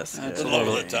rid of this. That's a little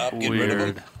over the top. Get rid of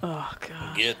him. Oh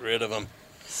God. Get rid of him.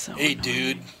 So hey,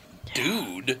 annoying.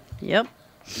 dude. Yep.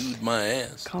 Dude, my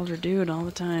ass. Called her dude all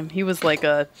the time. He was like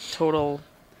a total,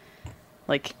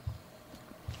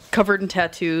 covered in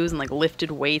tattoos and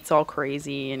lifted weights all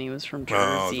crazy, and he was from Jersey.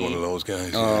 Oh, he's one of those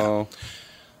guys. Oh. Yeah.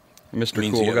 Mr.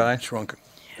 Cool Guy?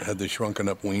 Had the shrunken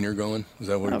up wiener going? Is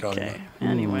that what you're talking about?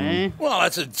 Anyway. Well,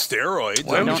 that's a steroid.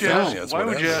 Why would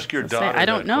you ask your daughter? I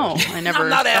don't know. I never. I'm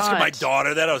not asking my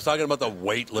daughter that. I was talking about the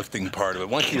weightlifting part of it.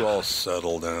 Why don't you all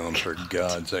settle down, for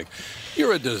God's sake?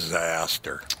 You're a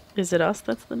disaster. Is it us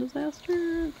that's the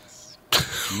disaster?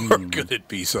 Or could it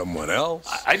be someone else?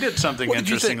 I did something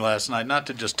interesting last night, not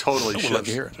to just totally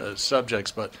shift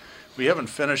subjects, but we haven't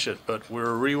finished it, but we're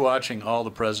rewatching All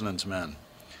the President's Men.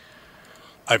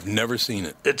 I've never seen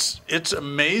it. It's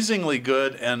amazingly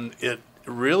good, and it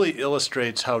really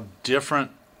illustrates how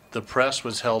different the press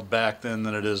was held back then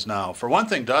than it is now. For one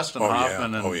thing, Dustin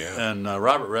Hoffman and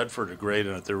Robert Redford are great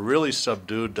in it. They're really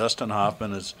subdued. Dustin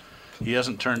Hoffman he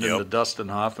hasn't turned into Dustin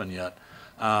Hoffman yet.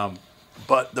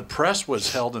 But the press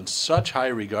was held in such high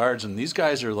regards, and these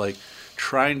guys are like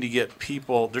trying to get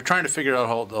people. They're trying to figure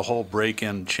out the whole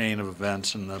break-in chain of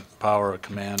events and the power of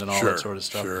command and all that sort of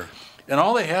stuff. Sure. And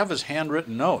all they have is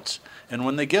handwritten notes. And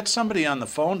when they get somebody on the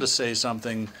phone to say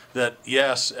something that,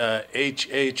 yes,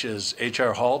 HH is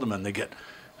H.R. Haldeman, they get,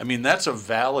 I mean, that's a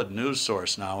valid news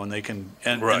source now, and they can,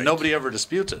 and nobody ever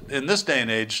disputes it. In this day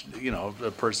and age, you know,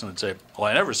 a person would say, well,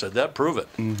 I never said that, prove it.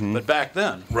 Mm-hmm. But back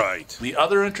then, the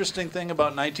other interesting thing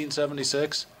about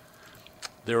 1976,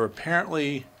 there were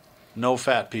apparently no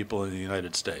fat people in the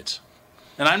United States.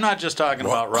 And I'm not just talking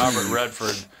about Robert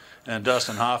Redford and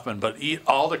Dustin Hoffman, but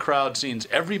all the crowd scenes,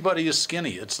 everybody is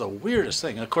skinny. It's the weirdest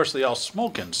thing. And of course, they all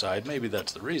smoke inside. Maybe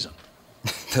that's the reason.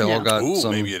 They all got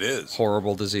some maybe it is.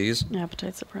 horrible disease.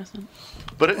 Appetite suppressant.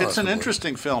 But it's an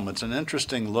interesting film. It's an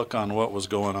interesting look on what was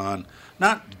going on.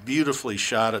 Not beautifully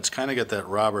shot. It's kind of got that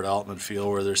Robert Altman feel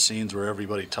where there's scenes where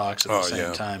everybody talks at the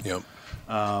same time. Yep.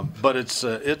 But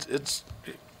it's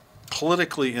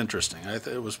politically interesting.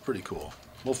 It was pretty cool.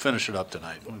 We'll finish it up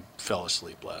tonight. We fell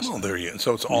asleep last night. Oh, there you go.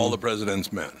 So it's All the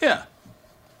President's Men. Yeah.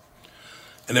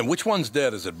 And then which one's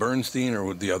dead? Is it Bernstein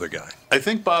or the other guy? I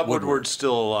think Bob Woodward's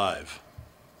still alive.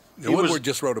 Woodward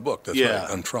just wrote a book, that's right,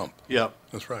 on Trump. Yep.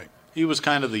 That's right. He was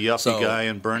kind of the yuppie guy,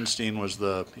 and Bernstein was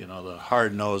the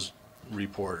hard-nosed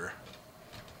reporter.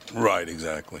 Right,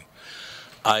 exactly.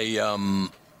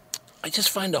 I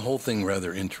just find the whole thing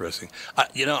rather interesting.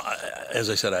 As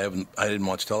I said, I didn't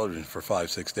watch television for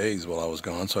 5-6 days while I was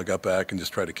gone, so I got back and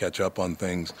just tried to catch up on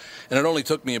things. And it only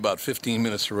took me about 15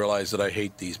 minutes to realize that I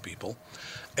hate these people.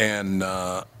 And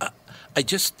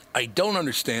I don't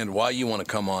understand why you want to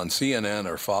come on CNN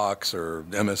or Fox or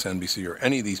MSNBC or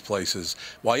any of these places,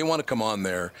 why you want to come on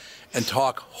there and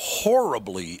talk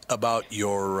horribly about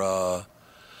your,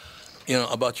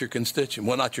 about your constituent.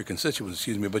 Well, not your constituents,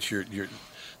 excuse me, but your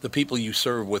the people you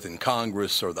serve with in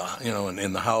Congress or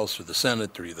in the House or the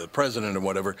Senate or the president or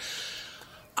whatever.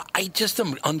 I just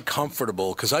am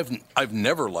uncomfortable because I've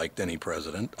never liked any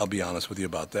president. I'll be honest with you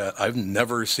about that. I've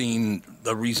never seen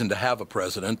the reason to have a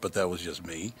president, but that was just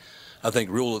me. I think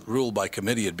rule by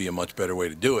committee would be a much better way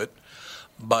to do it.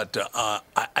 But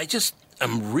I just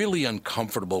am really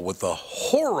uncomfortable with the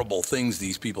horrible things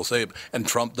these people say. And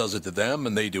Trump does it to them,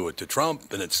 and they do it to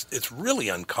Trump, and it's really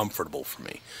uncomfortable for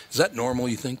me. Is that normal,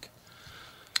 you think?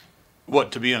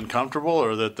 What, to be uncomfortable,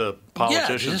 or that the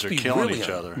politicians are killing each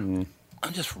other?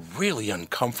 I'm just really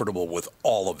uncomfortable with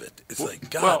all of it. It's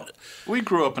like, God. Well, we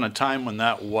grew up in a time when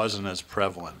that wasn't as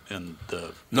prevalent in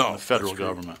the federal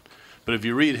government. But if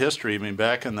you read history, I mean,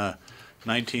 back in the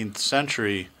 19th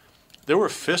century, there were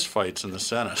fistfights in the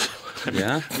Senate.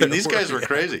 Yeah. I mean, these guys were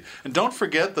crazy. And don't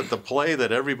forget that the play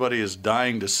that everybody is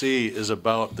dying to see is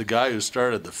about the guy who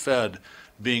started the Fed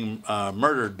being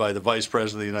murdered by the Vice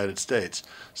President of the United States.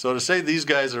 So to say these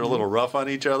guys are a little rough on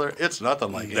each other, it's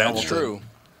nothing like Hamilton. That's true.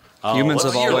 Humans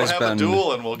have always have been a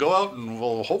duel, and we'll go out and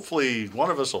we'll hopefully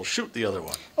one of us will shoot the other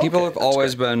one. People have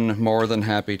always been more than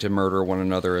happy to murder one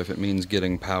another if it means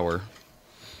getting power.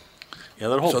 Yeah,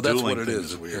 that whole that's dueling what it thing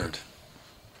is. Weird.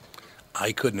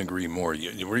 I couldn't agree more. Were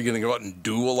you going to go out and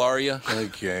duel, are you?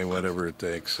 Okay, whatever it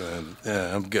takes.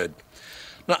 Yeah, I'm good.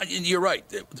 No, you're right.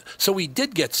 So we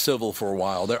did get civil for a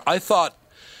while there. I thought,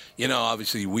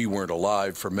 obviously we weren't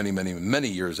alive for many, many, many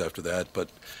years after that,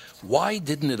 but why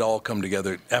didn't it all come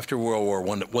together after World War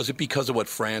I? Was it because of what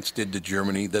France did to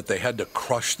Germany, that they had to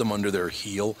crush them under their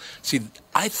heel? See,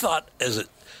 I thought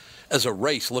as a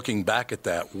race, looking back at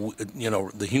that,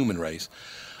 the human race,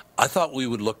 I thought we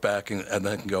would look back and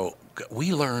then go,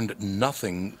 we learned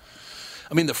nothing.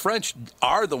 I mean, the French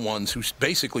are the ones who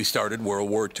basically started World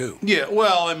War II. Yeah,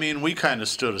 well, I mean, we kind of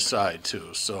stood aside,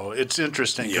 too. So it's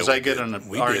interesting because I get in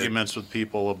arguments with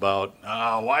people about,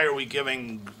 why are we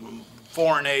giving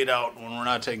foreign aid out when we're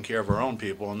not taking care of our own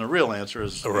people? And the real answer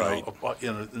is,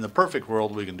 in the perfect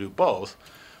world, we can do both.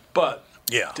 But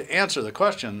to answer the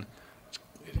question,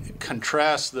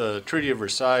 contrast the Treaty of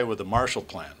Versailles with the Marshall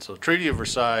Plan. So Treaty of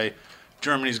Versailles,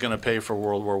 Germany's going to pay for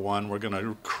World War I. We're going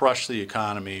to crush the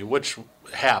economy, which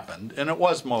happened, and it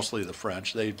was mostly the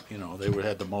French. They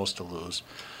had the most to lose.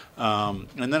 And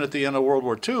then at the end of World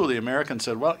War II, the Americans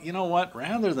said, well, you know what?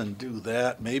 Rather than do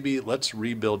that, maybe let's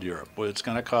rebuild Europe. Well, it's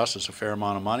going to cost us a fair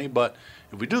amount of money, but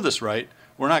if we do this right,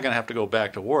 we're not going to have to go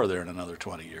back to war there in another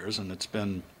 20 years, and it's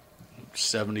been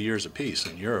 70 years of peace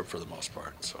in Europe for the most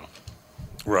part. So,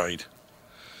 right.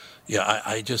 Yeah,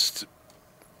 I just...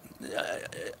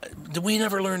 we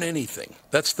never learn anything.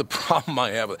 That's the problem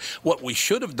I have. What we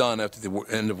should have done after the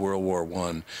end of World War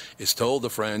I is told the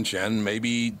French and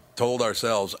maybe told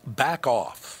ourselves, back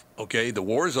off, okay? The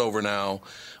war's over now.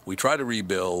 We try to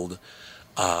rebuild,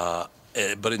 but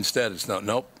instead it's not,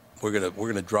 nope. We're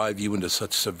gonna drive you into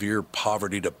such severe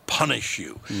poverty to punish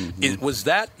you. Mm-hmm. Was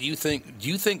that, do you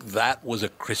think that was a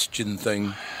Christian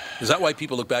thing? Is that why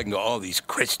people look back and go, oh, these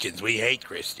Christians, we hate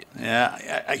Christians?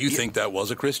 Yeah. You think that was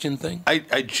a Christian thing?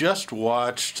 I just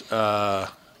watched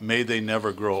May They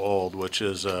Never Grow Old, which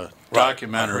is a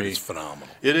documentary. It's phenomenal.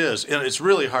 It is. And it's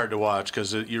really hard to watch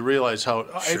because you realize how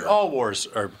all wars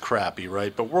are crappy,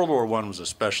 right? But World War I was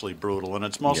especially brutal. And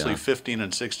it's mostly 15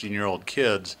 and 16-year-old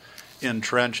kids in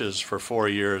trenches for 4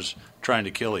 years trying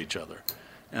to kill each other.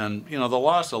 And, the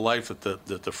loss of life that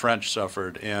the French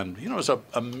suffered, and, it was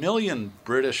a million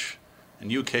British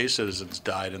and UK citizens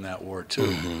died in that war, too.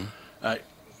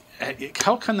 Mm-hmm.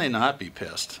 How can they not be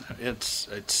pissed?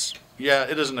 It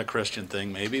isn't a Christian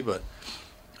thing, maybe, but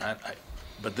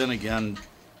but then again,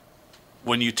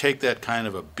 when you take that kind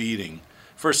of a beating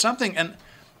for something, and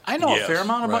I know a fair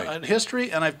amount about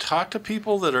history, and I've talked to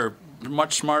people that are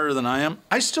much smarter than I am.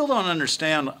 I still don't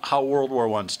understand how World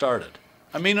War I started.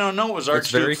 I mean, I know it was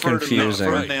Archduke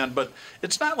Ferdinand, but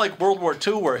it's not like World War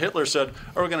II where Hitler said,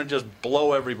 "Oh, we're going to just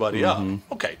blow everybody up."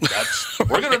 Okay,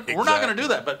 we're not going to do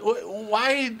that. But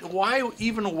why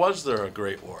even was there a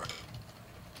Great War?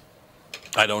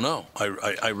 I don't know.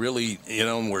 I really,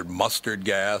 we're mustard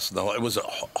gas. No, it was a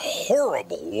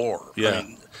horrible war. Yeah. I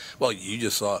mean, well, you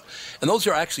just saw, and those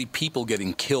are actually people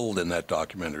getting killed in that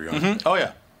documentary. Aren't Oh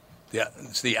yeah. Yeah,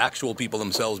 it's the actual people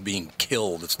themselves being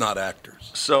killed. It's not actors.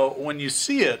 So when you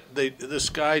see it, this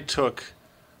guy took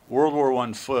World War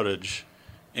I footage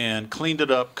and cleaned it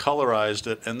up, colorized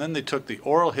it, and then they took the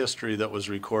oral history that was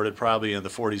recorded probably in the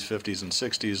 40s, 50s, and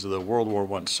 60s of the World War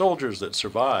I soldiers that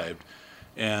survived,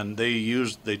 and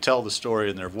they tell the story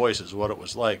in their voices, what it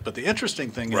was like. But the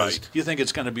interesting thing is, you think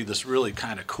it's going to be this really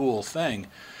kind of cool thing.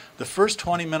 The first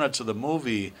 20 minutes of the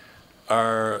movie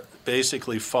are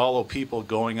basically follow people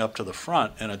going up to the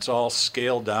front, and it's all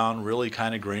scaled down, really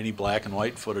kind of grainy black and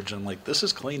white footage. And I'm like, this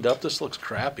is cleaned up, this looks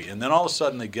crappy. And then all of a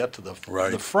sudden they get to the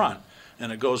front,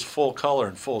 and it goes full color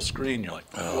and full screen. You're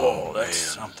like, whoa, that's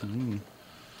something.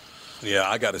 Yeah,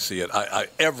 I got to see it.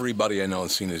 Everybody I know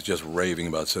has seen it is just raving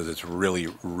about it, says it's really,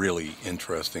 really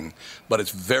interesting. But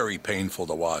it's very painful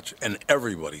to watch, and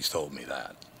everybody's told me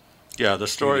that. Yeah, the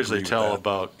stories they tell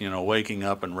about, waking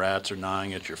up and rats are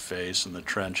gnawing at your face in the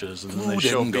trenches, and then they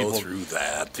show people through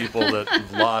that. People that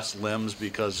have lost limbs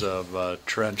because of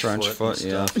trench foot.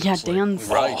 Yeah, Dan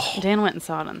went and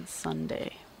saw it on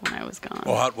Sunday when I was gone.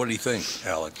 Well, what did he think,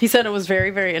 Alec? He said it was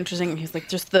very, very interesting. He's like,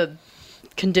 just the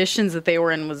conditions that they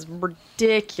were in was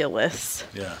ridiculous.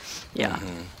 Yeah. Yeah.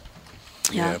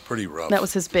 Mm-hmm. Yeah, pretty rough. That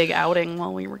was his big outing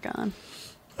while we were gone.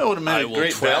 That would have made a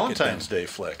great Valentine's Day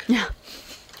flick. Yeah.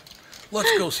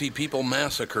 Let's go see people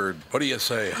massacred. What do you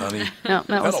say, honey? No,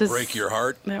 That'll break your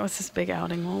heart. That was his big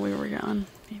outing while we were gone.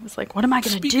 He was like, what am I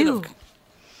going to do?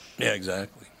 Yeah,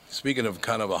 exactly. Speaking of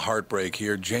kind of a heartbreak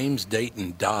here, James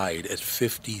Dayton died at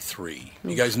 53.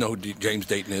 You guys know who James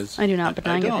Dayton is? I do not, but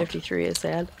dying at 53 is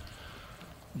sad.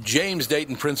 James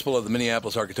Dayton, principal of the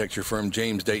Minneapolis architecture firm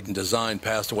James Dayton Design,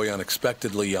 passed away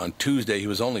unexpectedly on Tuesday. He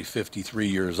was only 53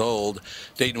 years old.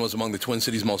 Dayton was among the Twin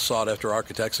Cities' most sought-after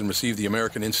architects and received the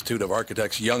American Institute of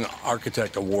Architects Young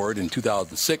Architect Award in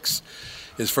 2006.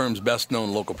 His firm's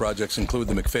best-known local projects include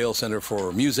the MacPhail Center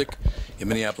for Music in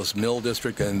Minneapolis Mill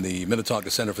District and the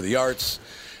Minnetonka Center for the Arts,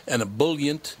 and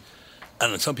ebullient,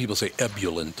 and some people say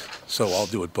ebullient, so I'll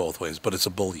do it both ways, but it's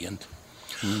ebullient.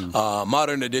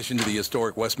 Modern addition to the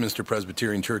historic Westminster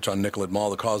Presbyterian Church on Nicollet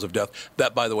Mall, the cause of death.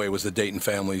 That, by the way, was the Dayton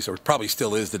family's, or probably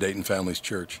still is the Dayton family's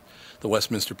church. The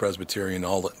Westminster Presbyterian,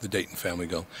 all the Dayton family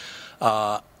go.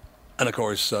 And, of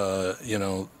course,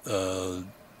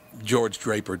 George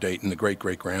Draper Dayton, the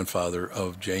great-great-grandfather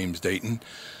of James Dayton.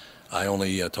 I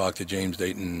only talked to James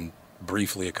Dayton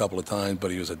briefly a couple of times, but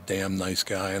he was a damn nice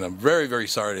guy, and I'm very, very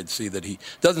sorry to see that he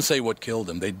doesn't say what killed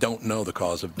him. They don't know the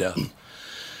cause of death.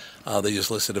 They just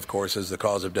listed, of course, as the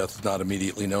cause of death is not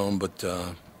immediately known. But,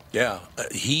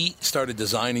 he started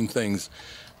designing things.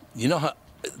 You know how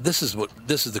this is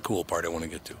the cool part I want to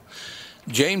get to.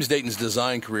 James Dayton's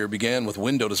design career began with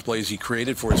window displays he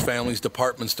created for his family's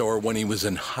department store when he was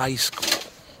in high school.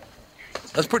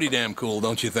 That's pretty damn cool,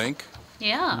 don't you think?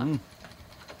 Yeah.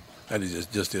 That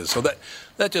just is. So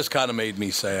that just kind of made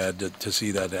me sad to see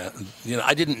that.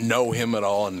 I didn't know him at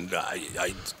all, and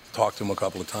I talked to him a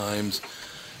couple of times.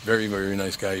 Very, very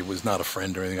nice guy. He was not a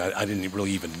friend or anything. I didn't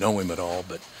really even know him at all,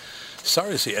 but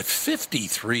Sorry to see, at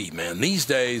 53, man, these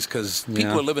days, because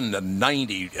people are living to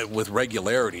 90 with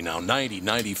regularity now, 90,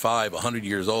 95, 100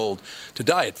 years old. To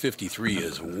die at 53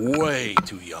 is way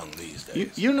too young these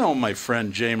days. You know my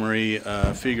friend J. Marie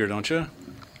Fieger, don't you?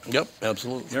 Yep,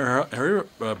 absolutely. Her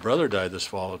brother died this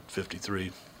fall at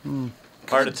 53.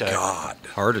 Heart attack. God.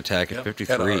 Heart attack at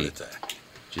 53. Had a heart attack.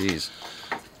 Jeez.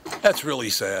 That's really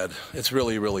sad. It's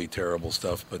really, really terrible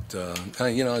stuff. But,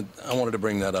 I wanted to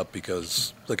bring that up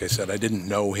because, like I said, I didn't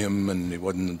know him and he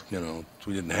wasn't,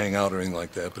 we didn't hang out or anything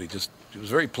like that. But he was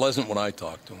very pleasant when I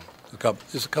talked to him.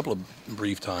 Just a couple of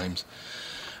brief times.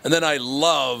 And then I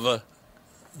love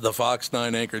the Fox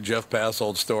 9 anchor Jeff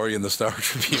Passold story in the Star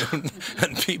Tribune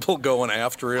and people going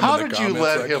after him. How in the did you comment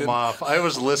let section. him off? I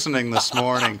was listening this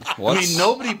morning. I mean,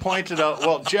 nobody pointed out.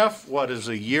 Well, Jeff,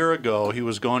 a year ago, he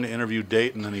was going to interview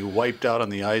Dayton and he wiped out on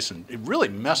the ice and it really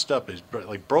messed up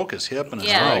broke his hip and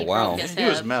his leg. Oh, wow. He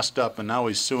was messed up and now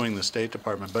he's suing the State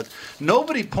Department. But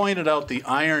nobody pointed out the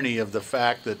irony of the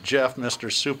fact that Jeff, Mr.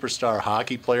 Superstar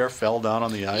hockey player, fell down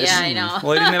on the ice. Yeah, I know.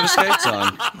 Well, he didn't have his skates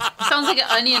on. Sounds like an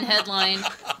Onion headline.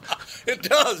 It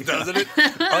does, doesn't it?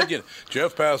 Again,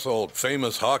 Jeff Passold,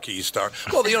 famous hockey star.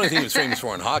 Well, the only thing he was famous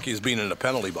for in hockey is being in a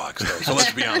penalty box, though. So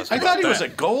let's be honest. I thought he was a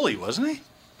goalie, wasn't he?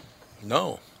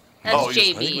 No. That's JB. I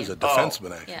think he was a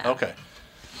defenseman, actually. Yeah. Okay.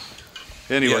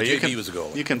 Anyway, JB was a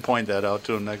goalie. You can point that out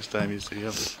to him next time you see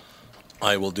him.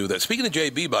 I will do that. Speaking of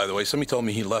JB, by the way, somebody told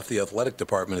me he left the athletic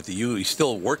department at the U. He's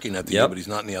still working at the U, but he's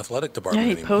not in the athletic department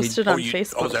he anymore. posted on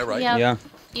Facebook. Oh, is that right? Yep. Yeah.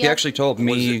 He Yep. actually told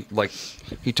me,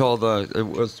 he told, it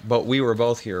was, but we were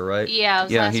both here, right? Yeah, it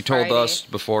was Yeah, last he told Friday. us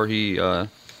before he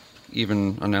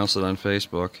even announced it on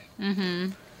Facebook.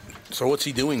 Mm-hmm. So what's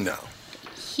he doing now?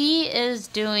 He is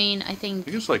doing, I think,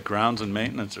 He was like grounds and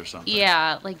maintenance or something.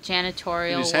 yeah, like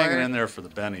janitorial He's work. hanging in there for the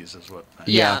bennies, is what.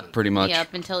 Yeah, pretty much.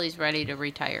 Yep, until he's ready to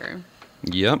retire.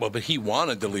 Yep. Well, but he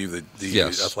wanted to leave the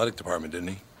Yes. athletic department, didn't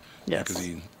he? Yes. Because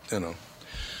he, Apparently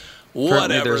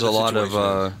whatever. there's the a lot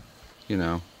situation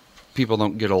of, people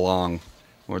don't get along,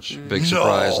 which big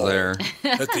surprise there.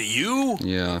 At the U?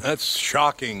 Yeah. That's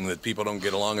shocking that people don't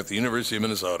get along at the University of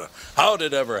Minnesota. How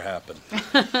did it ever happen?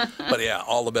 But yeah,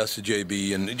 all the best to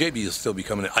JB. And JB will still be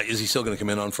coming in. Is he still going to come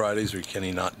in on Fridays, or can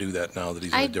he not do that now that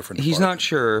he's in a different He's department? not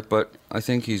sure, but I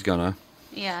think he's gonna.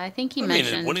 Yeah, I think he I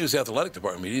mentioned. mean, when he was at the athletic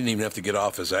department, he didn't even have to get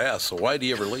off his ass, so why did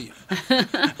he ever leave?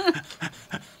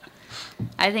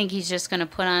 I think he's just going to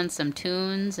put on some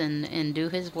tunes and do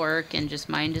his work and just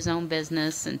mind his own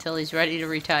business until he's ready to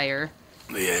retire.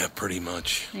 Yeah, pretty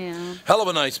much. Yeah. Hell of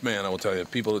a nice man, I will tell you.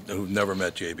 People who've never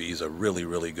met JB, he's a really,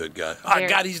 really good guy.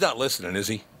 God, he's not listening, is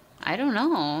he? I don't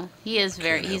know. He is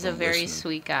he's a him very listening.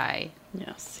 sweet guy.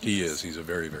 Yes. He is. He's a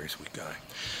very, very sweet guy.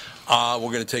 We're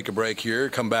going to take a break here.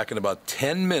 Come back in about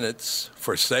 10 minutes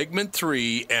for segment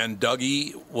 3. And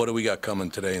Dougie, what do we got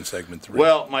coming today in segment 3?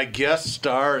 Well, my guest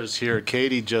star is here.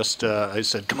 Katie just, I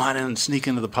said, come on in and sneak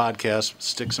into the podcast,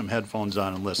 stick some headphones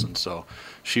on and listen. So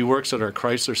she works at our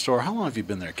Chrysler store. How long have you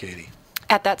been there, Katie?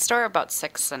 At that store, about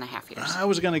 6.5 years. I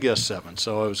was going to guess 7,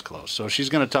 so I was close. So she's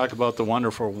going to talk about the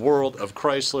wonderful world of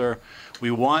Chrysler.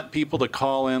 We want people to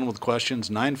call in with questions,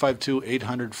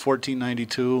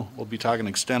 952-800-1492. We'll be talking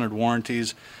extended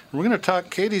warranties. And we're going to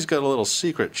talk, Katie's got a little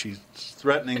secret she's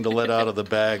threatening to let out of the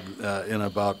bag in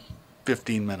about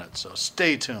 15 minutes. So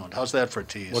stay tuned. How's that for a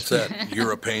tease? What's that?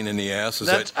 You're a pain in the ass?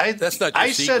 That's not your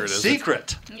I secret, said is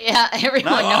secret. Yeah, everyone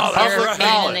knows you're a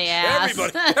pain in the ass.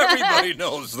 Everybody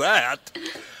knows that.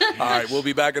 All right, we'll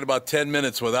be back in about 10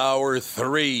 minutes with Hour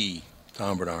 3.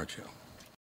 Tom Bernard Show.